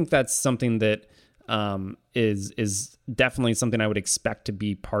bit. And I think that's something that is definitely something I would expect to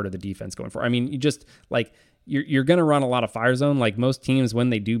be part of the defense going forward. You just you're going to run a lot of fire zone. Like most teams, when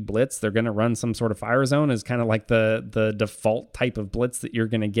they do blitz, they're going to run some sort of fire zone as kind of like the default type of blitz that you're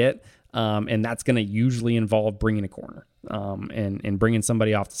going to get. And that's going to usually involve bringing a corner and bringing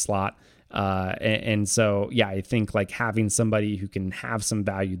somebody off the slot. And so, yeah, I think having somebody who can have some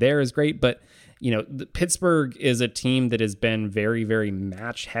value there is great. But, Pittsburgh is a team that has been very, very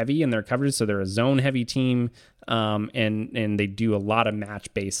match heavy in their coverage. So they're a zone heavy team, and they do a lot of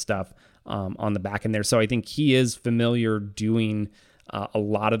match based stuff on the back end there. So I think he is familiar doing a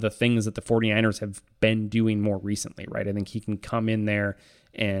lot of the things that the 49ers have been doing more recently, right? I think he can come in there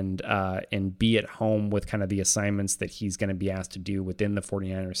and be at home with kind of the assignments that he's going to be asked to do within the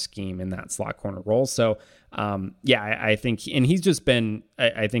 49ers scheme in that slot corner role. So, I think, and he's just been,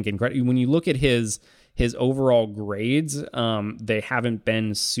 I think, incredible. When you look at his overall grades, they haven't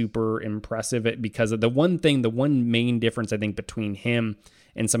been super impressive because of the one main difference, I think, between him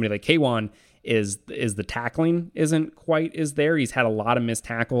and somebody like K'Waun is the tackling isn't quite as there. He's had a lot of missed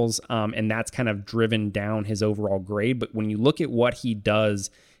tackles, and that's kind of driven down his overall grade. But when you look at what he does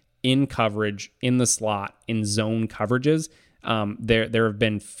in coverage, in the slot, in zone coverages, there have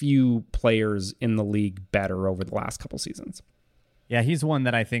been few players in the league better over the last couple seasons. Yeah, he's one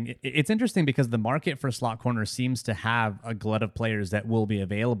that I think it's interesting because the market for slot corners seems to have a glut of players that will be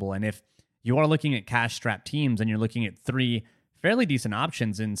available. And if you are looking at cash-strapped teams and you're looking at 3 fairly decent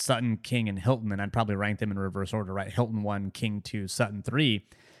options in Sutton, King, and Hilton, and I'd probably rank them in reverse order, right? Hilton 1, King 2, Sutton 3,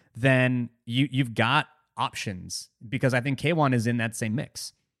 then you've got options because I think K'Waun is in that same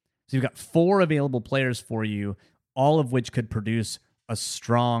mix. So you've got 4 available players for you, all of which could produce a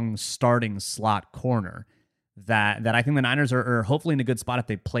strong starting slot corner that I think the Niners are hopefully in a good spot if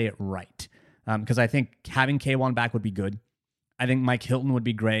they play it right. Because I think having K'Waun back would be good. I think Mike Hilton would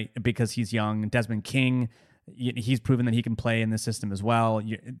be great because he's young. Desmond King, he's proven that he can play in this system as well.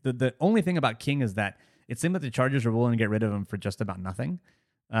 The only thing about King is that it seemed that the Chargers were willing to get rid of him for just about nothing.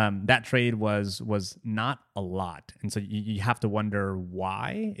 That trade was not a lot. And so you have to wonder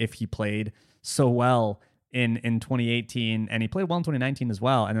why, if he played so well in 2018 and he played well in 2019 as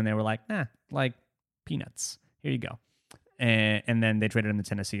well. And then they were like, peanuts. Here you go. and then they traded him to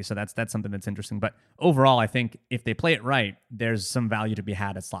Tennessee. So that's something that's interesting. But overall, I think if they play it right, there's some value to be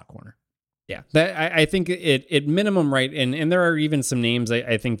had at slot corner. Yeah, I think it minimum, right? And there are even some names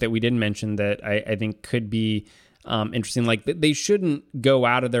I think that we didn't mention that I think could be interesting. Like they shouldn't go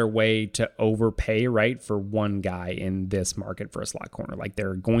out of their way to overpay, right, for one guy in this market for a slot corner. Like there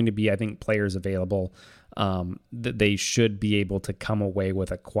are going to be, I think, players available that they should be able to come away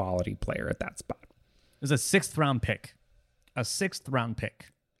with a quality player at that spot. There's a 6th round pick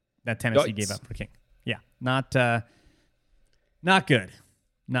that Tennessee gave up for King. Yeah, not good.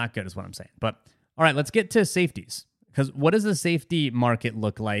 Not good is what I'm saying. But all right, let's get to safeties. Because what does the safety market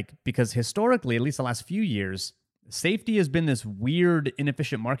look like? Because historically, at least the last few years, safety has been this weird,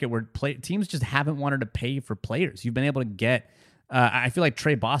 inefficient market where teams just haven't wanted to pay for players. You've been able to get, I feel like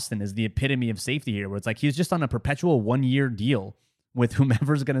Trey Boston is the epitome of safety here, where it's like he's just on a perpetual 1-year deal with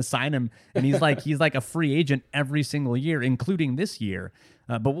whomever's going to sign him. And he's like a free agent every single year, including this year.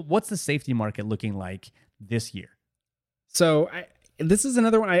 But what's the safety market looking like this year? So this is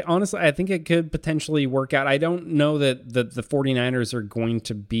another one. I think it could potentially work out. I don't know that the 49ers are going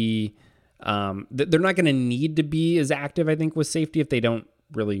to be, they're not going to need to be as active, I think, with safety if they don't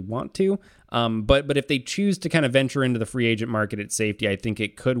really want to. But if they choose to kind of venture into the free agent market at safety, I think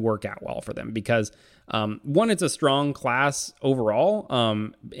it could work out well for them because one, it's a strong class overall,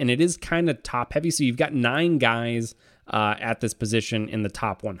 and it is kind of top heavy. So you've got 9 guys at this position in the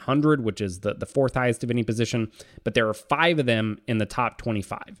top 100, which is the 4th highest of any position. But there are 5 of them in the top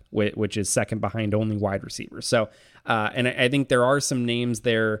 25, which is second behind only wide receivers. So, and I think there are some names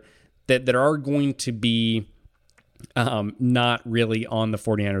there that are going to be not really on the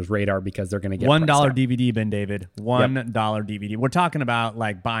 49ers radar because they're going to get $1 DVD, Ben David. $1 DVD. We're talking about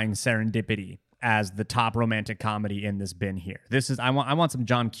like buying Serendipity as the top romantic comedy in this bin here. This is I want some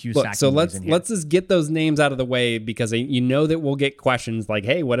John Cusack. Look, so let's just get those names out of the way because you know that we'll get questions like,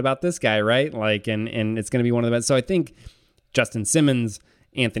 "Hey, what about this guy?" Right? Like, and it's going to be one of the best. So I think Justin Simmons,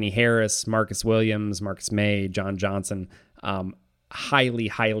 Anthony Harris, Marcus Williams, Marcus May, John Johnson. Highly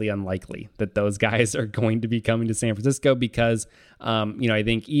unlikely that those guys are going to be coming to San Francisco because, I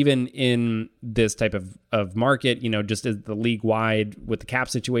think even in this type of market, just as the league wide with the cap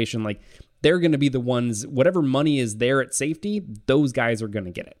situation, like they're going to be the ones, whatever money is there at safety, those guys are going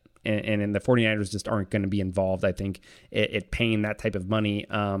to get it. And the 49ers just aren't going to be involved, I think, at paying that type of money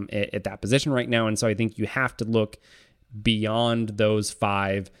at that position right now. And so I think you have to look beyond those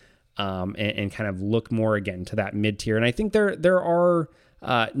 5 and kind of look more again to that mid tier. And I think there are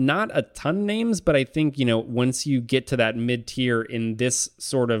not a ton of names, but I think, once you get to that mid tier in this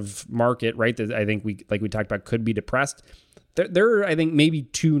sort of market, right, that I think we talked about could be depressed. There are, I think, maybe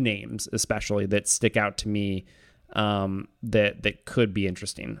 2 names especially that stick out to me that could be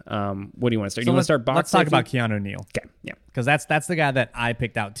interesting. What do you want to start? Do you want to start box? Let's talk about Keanu Neal. Okay, yeah, because that's the guy that I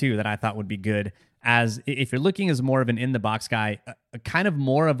picked out too that I thought would be good. As if you're looking as more of an in-the-box guy, a kind of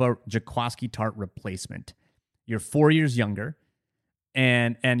more of a Jaquiski Tartt replacement. You're 4 years younger,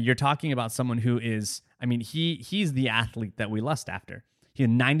 and you're talking about someone who is, I mean, he's the athlete that we lust after. He's a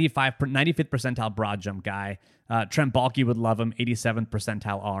 95th percentile broad jump guy. Trent Baalke would love him, 87th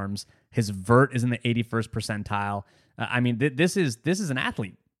percentile arms. His vert is in the 81st percentile. This is an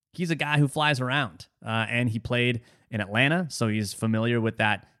athlete. He's a guy who flies around, and he played in Atlanta, so he's familiar with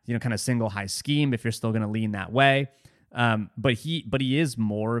that, kind of single high scheme if you're still going to lean that way. But he is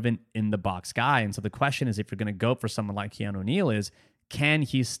more of an in the box guy. And so the question is, if you're going to go for someone like Keanu Neal, is can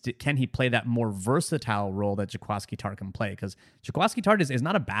he play that more versatile role that Jaquiski Tartt can play? Because Jaquiski Tartt is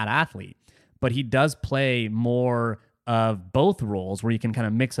not a bad athlete, but he does play more of both roles where you can kind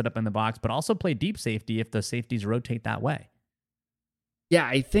of mix it up in the box, but also play deep safety if the safeties rotate that way. Yeah,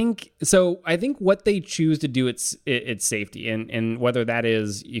 I think so. I think what they choose to do it's safety, and whether that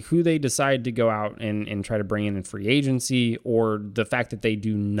is who they decide to go out and try to bring in free agency, or the fact that they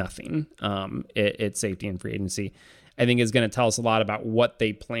do nothing at safety and free agency, I think is going to tell us a lot about what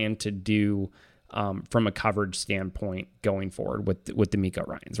they plan to do from a coverage standpoint going forward with the D'Amico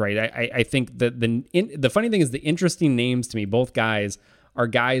Ryans, right? I think the funny thing is the interesting names to me, both guys are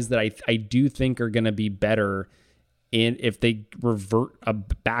guys that I do think are going to be better if they revert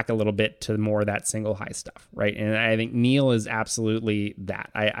back a little bit to more of that single high stuff, right? And I think Neal is absolutely that.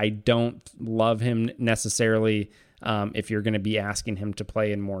 I don't love him necessarily if you're going to be asking him to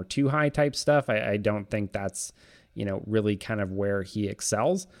play in more too high type stuff. I don't think that's, really kind of where he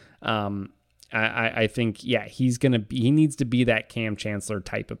excels. I think, yeah, he needs to be that Cam Chancellor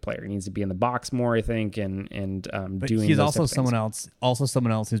type of player. He needs to be in the box more, I think, and but doing. He's also someone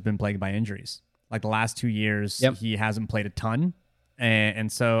else who's been plagued by injuries. Like the last 2 years, He hasn't played a ton,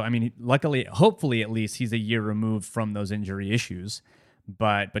 And so, I mean, luckily, hopefully at least he's a year removed from those injury issues.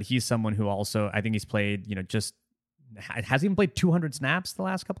 But he's someone who also, I think he's played, has he even played 200 snaps the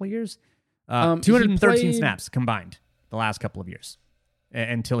last couple of years? 213 snaps combined the last couple of years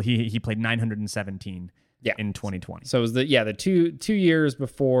until he played 917 in 2020. So it was the two years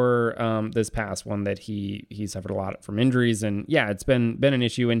before this past one that he suffered a lot from injuries, and it's been an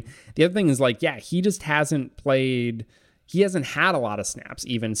issue. And the other thing is he just hasn't played. He hasn't had a lot of snaps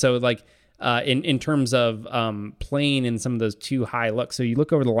even. So in terms of playing in some of those too high looks. So you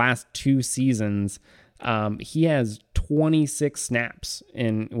look over the last 2 seasons, he has 26 snaps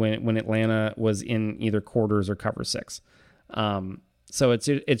when Atlanta was in either quarters or cover 6. So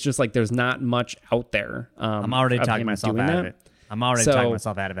it's just there's not much out there. I'm already talking myself out of it. I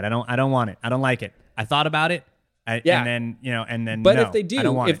don't want it. I don't like it. I thought about it. But no, if they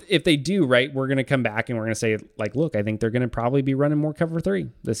do, if they do, right, we're going to come back and we're going to say look, I think they're going to probably be running more cover 3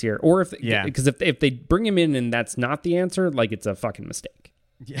 this year. Or because if they bring him in and that's not the answer, it's a fucking mistake.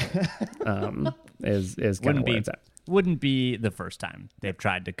 Yeah. Is kind of where it's at. Wouldn't be the first time they've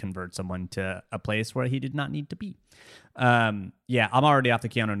tried to convert someone to a place where he did not need to be. I'm already off the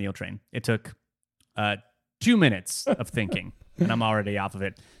Keanu Neal train. It took 2 minutes of thinking, and I'm already off of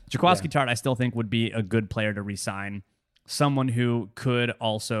it. Jaquiski Tartt, I still think, would be a good player to re-sign. Someone who could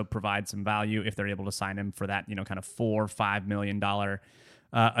also provide some value if they're able to sign him for that, kind of $4-5 million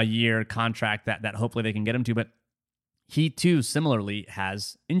a year contract that hopefully they can get him to. But he too, similarly,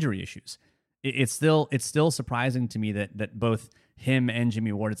 has injury issues. It's still surprising to me that both him and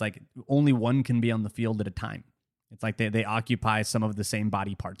Jimmy Ward, it's only one can be on the field at a time. It's they occupy some of the same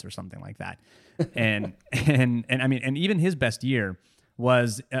body parts or something like that. And I mean, and even his best year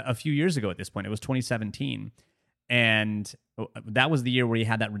was a few years ago at this point. It was 2017. And that was the year where he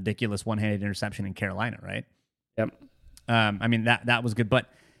had that ridiculous one-handed interception in Carolina, right? Yep. I mean, that was good. But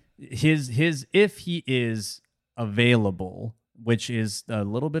his if he is available, which is a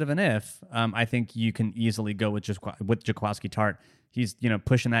little bit of an if, I think you can easily go with Jaquiski Tartt. He's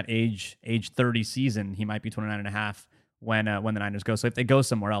pushing that age 30 season. He might be 29 and a half when the Niners go. So if they go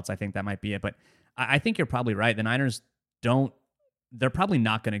somewhere else, I think that might be it. But I think you're probably right. The Niners they're probably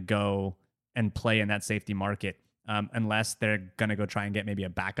not going to go and play in that safety market unless they're going to go try and get maybe a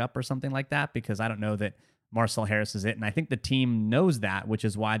backup or something like that, because I don't know that Marcel Harris is it. And I think the team knows that, which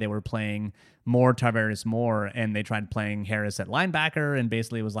is why they were playing more Tarvarius Moore, and they tried playing Harris at linebacker and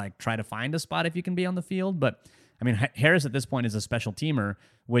basically it was try to find a spot if you can be on the field. But I mean, Harris at this point is a special teamer,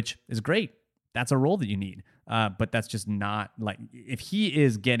 which is great. That's a role that you need. But that's just not if he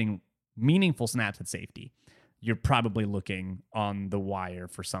is getting meaningful snaps at safety, you're probably looking on the wire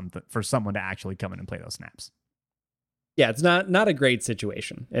for someone to actually come in and play those snaps. Yeah, it's not a great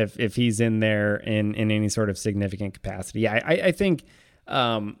situation if he's in there in any sort of significant capacity. Yeah, I think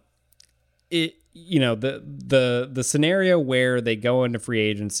the scenario where they go into free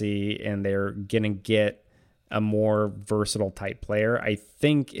agency and they're gonna get a more versatile type player, I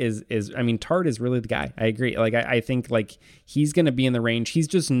think is Tartt is really the guy. I agree. I think he's going to be in the range. He's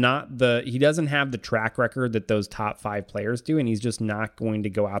just not he doesn't have the track record that those top 5 players do. And he's just not going to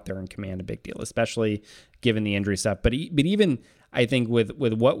go out there and command a big deal, especially given the injury stuff. But even I think with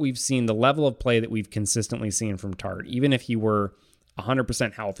what we've seen, the level of play that we've consistently seen from Tartt, even if he were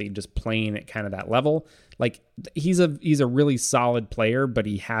 100% healthy, just playing at kind of that level, he's a really solid player, but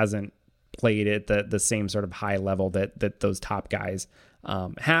he hasn't played at the same sort of high level that those top guys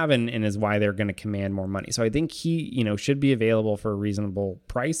have, and is why they're going to command more money. So I think he should be available for a reasonable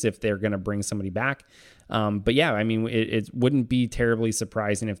price if they're going to bring somebody back. But yeah, I mean, it wouldn't be terribly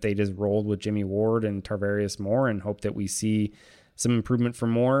surprising if they just rolled with Jimmy Ward and Tarvarius Moore and hope that we see some improvement for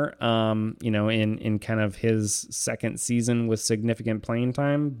Moore, in kind of his second season with significant playing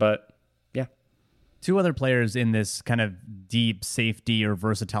time. But yeah. 2 other players in this kind of deep safety or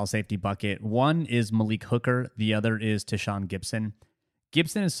versatile safety bucket. One is Malik Hooker. The other is Tashaun Gipson.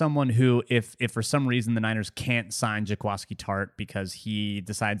 Gipson is someone who, if for some reason the Niners can't sign Jaquiski Tartt because he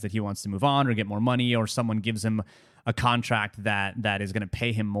decides that he wants to move on or get more money, or someone gives him a contract that is going to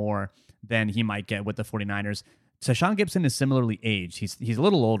pay him more than he might get with the 49ers. Tashaun Gipson is similarly aged. He's a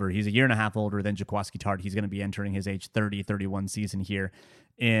little older. He's a year and a half older than Jaquiski Tartt. He's going to be entering his age 31 season here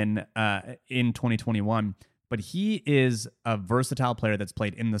in 2021. But he is a versatile player that's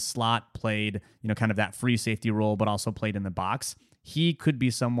played in the slot, played, kind of that free safety role, but also played in the box. He could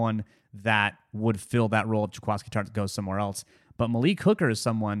be someone that would fill that role if Jaquiski Tartt goes somewhere else. But Malik Hooker is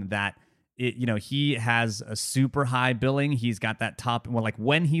someone that, he has a super high billing. He's got that top,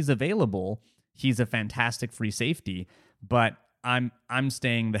 when he's available, he's a fantastic free safety. But I'm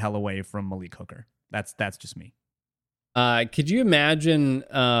staying the hell away from Malik Hooker. That's just me. Could you imagine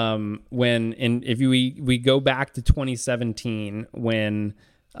if we go back to 2017 when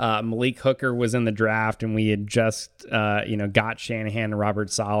Malik Hooker was in the draft and we had just got Shanahan and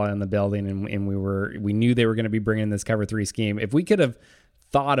Robert Saleh in the building and we knew they were going to be bringing this cover 3 scheme. If we could have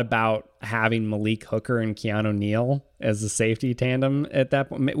thought about having Malik Hooker and Keanu Neal as the safety tandem at that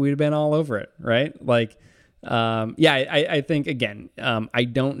point, we'd have been all over it, right? Like, I think again, I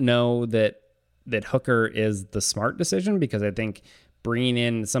don't know that Hooker is the smart decision, because I think bringing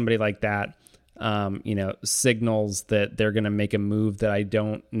in somebody like that, signals that they're going to make a move that I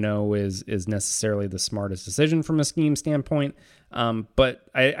don't know is necessarily the smartest decision from a scheme standpoint. But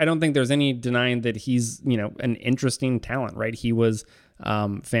I don't think there's any denying that he's, an interesting talent, right? He was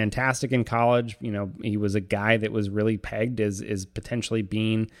fantastic in college. He was a guy that was really pegged as potentially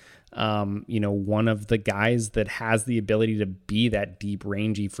being, one of the guys that has the ability to be that deep,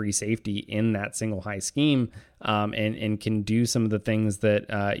 rangy free safety in that single high scheme, and can do some of the things that,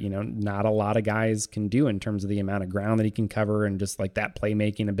 not a lot of guys can do in terms of the amount of ground that he can cover and just like that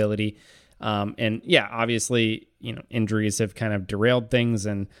playmaking ability. Obviously, injuries have kind of derailed things,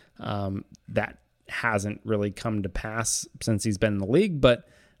 and that hasn't really come to pass since he's been in the league. But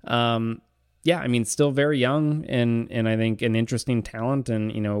still very young and I think an interesting talent,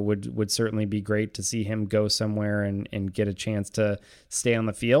 and would certainly be great to see him go somewhere and get a chance to stay on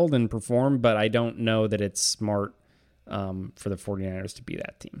the field and perform. But I don't know that it's smart for the 49ers to be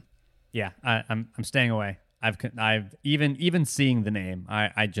that team. Yeah, I'm staying away. I've even seeing the name,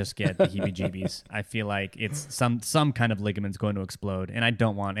 I just get the heebie-jeebies. I feel like it's some kind of ligament's going to explode, and I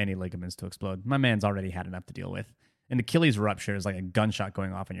don't want any ligaments to explode. My man's already had enough to deal with. An Achilles rupture is like a gunshot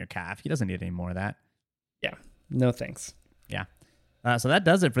going off in your calf. He doesn't need any more of that. Yeah, no thanks. Yeah. So that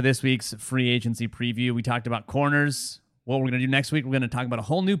does it for this week's free agency preview. We talked about corners. What we're going to do next week, we're going to talk about a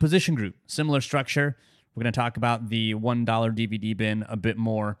whole new position group, similar structure. We're going to talk about the $1 DVD bin a bit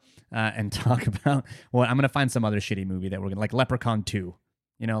more, and talk about, I'm going to find some other shitty movie that we're going to, like Leprechaun 2.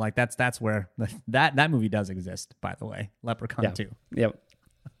 That's where that movie does exist, by the way. Leprechaun 2. Yep.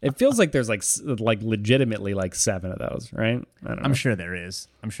 It feels like there's like legitimately like 7 of those, right? I don't know. I'm sure there is.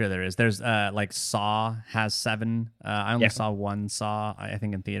 There's like Saw has 7. I only saw one Saw, I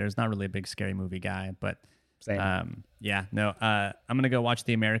think, in theaters. Not really a big scary movie guy, but same. I'm gonna go watch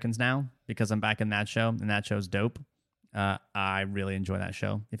The Americans now because I'm back in that show, and that show's dope. I really enjoy that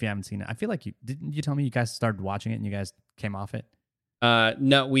show. If you haven't seen it, I feel like didn't you tell me you guys started watching it and you guys came off it?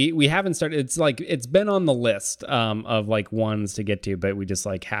 No, we haven't started. It's like it's been on the list of like ones to get to, but we just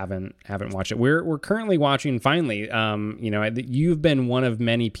like haven't watched it. We're currently watching. Finally, you've been one of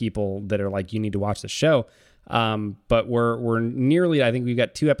many people that are like, you need to watch the show. But we're nearly. I think we've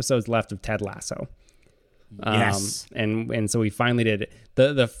got 2 episodes left of Ted Lasso. Yes, and so we finally did it.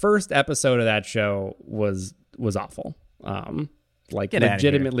 The first episode of that show was awful.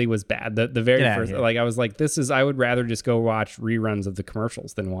 Legitimately was bad. The very first, like I was like, I would rather just go watch reruns of the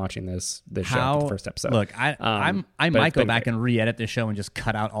commercials than watching this show, the first episode. Look, I might go back and re-edit this show and just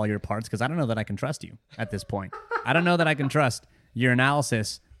cut out all your parts, because I don't know that I can trust you at this point. I don't know that I can trust your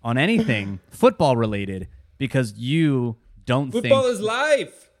analysis on anything football related, because you don't think football is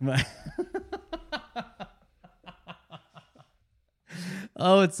life.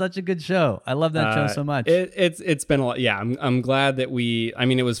 Oh, it's such a good show. I love that show so much. It's been a lot. Yeah, I'm glad that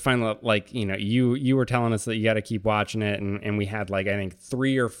it was finally like, you were telling us that you got to keep watching it, and we had like I think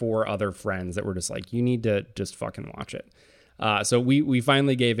 3 or 4 other friends that were just like, you need to just fucking watch it. So we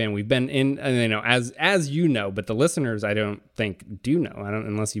finally gave in. We've been in, as you know, but the listeners I don't think do know. I don't,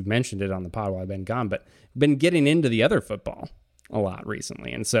 unless you've mentioned it on the pod while I've been gone. But been getting into the other football a lot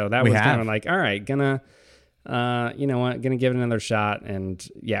recently, and so that was kind of like, all right, gonna give it another shot. And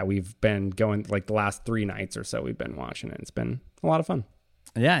yeah, we've been going like the last 3 nights or so we've been watching it. It's been a lot of fun.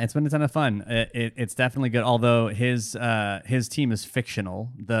 Yeah, it's been a ton of fun. It's definitely good. Although his team is fictional.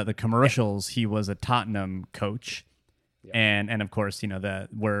 The commercials, he was a Tottenham coach. Yeah. And of course,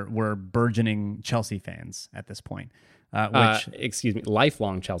 we're burgeoning Chelsea fans at this point.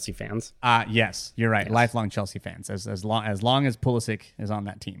 Lifelong Chelsea fans. Yes, you're right. Yes. Lifelong Chelsea fans. As long as Pulisic is on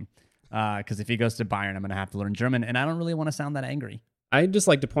that team. Because if he goes to Bayern, I'm going to have to learn German, and I don't really want to sound that angry. I'd just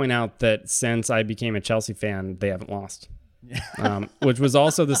like to point out that since I became a Chelsea fan, they haven't lost. Which was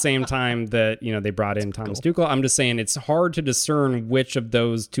also the same time that they brought in Thomas Tuchel. I'm just saying it's hard to discern which of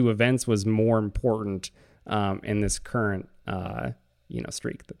those 2 events was more important in this current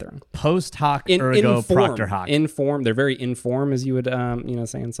streak that they're on. Post hoc ergo proctor hoc. In form, they're very in form, as you would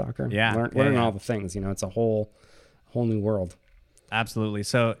say in soccer. Yeah, learning all the things. It's a whole new world. Absolutely.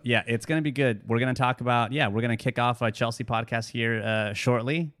 So, yeah, it's going to be good. We're going to talk about, we're going to kick off a Chelsea podcast here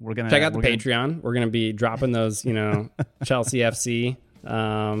shortly. We're going to check out the Patreon. We're going to be dropping those, Chelsea FC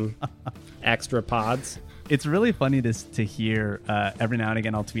extra pods. It's really funny to hear every now and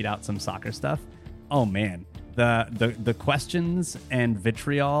again I'll tweet out some soccer stuff. Oh, man. The questions and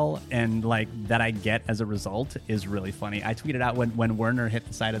vitriol and like that I get as a result is really funny. I tweeted out when Werner hit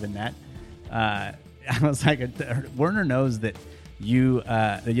the side of the net. I was like, Werner knows that you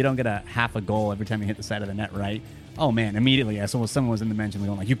don't get a half a goal every time you hit the side of the net, right? Oh man! Immediately, someone was in the mention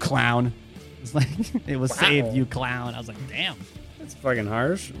going like, "You clown!" It's like it was saved, you clown. I was like, "Damn, that's fucking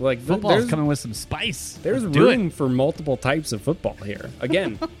harsh." Like football's coming with some spice. There's room for multiple types of football here.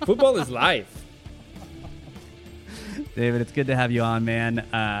 Again, football is life. David, it's good to have you on, man.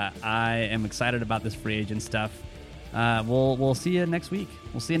 I am excited about this free agent stuff. We'll see you next week.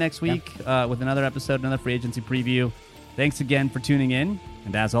 We'll see you next week with another episode, another free agency preview. Thanks again for tuning in,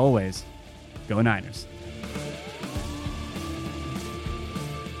 and as always, go Niners.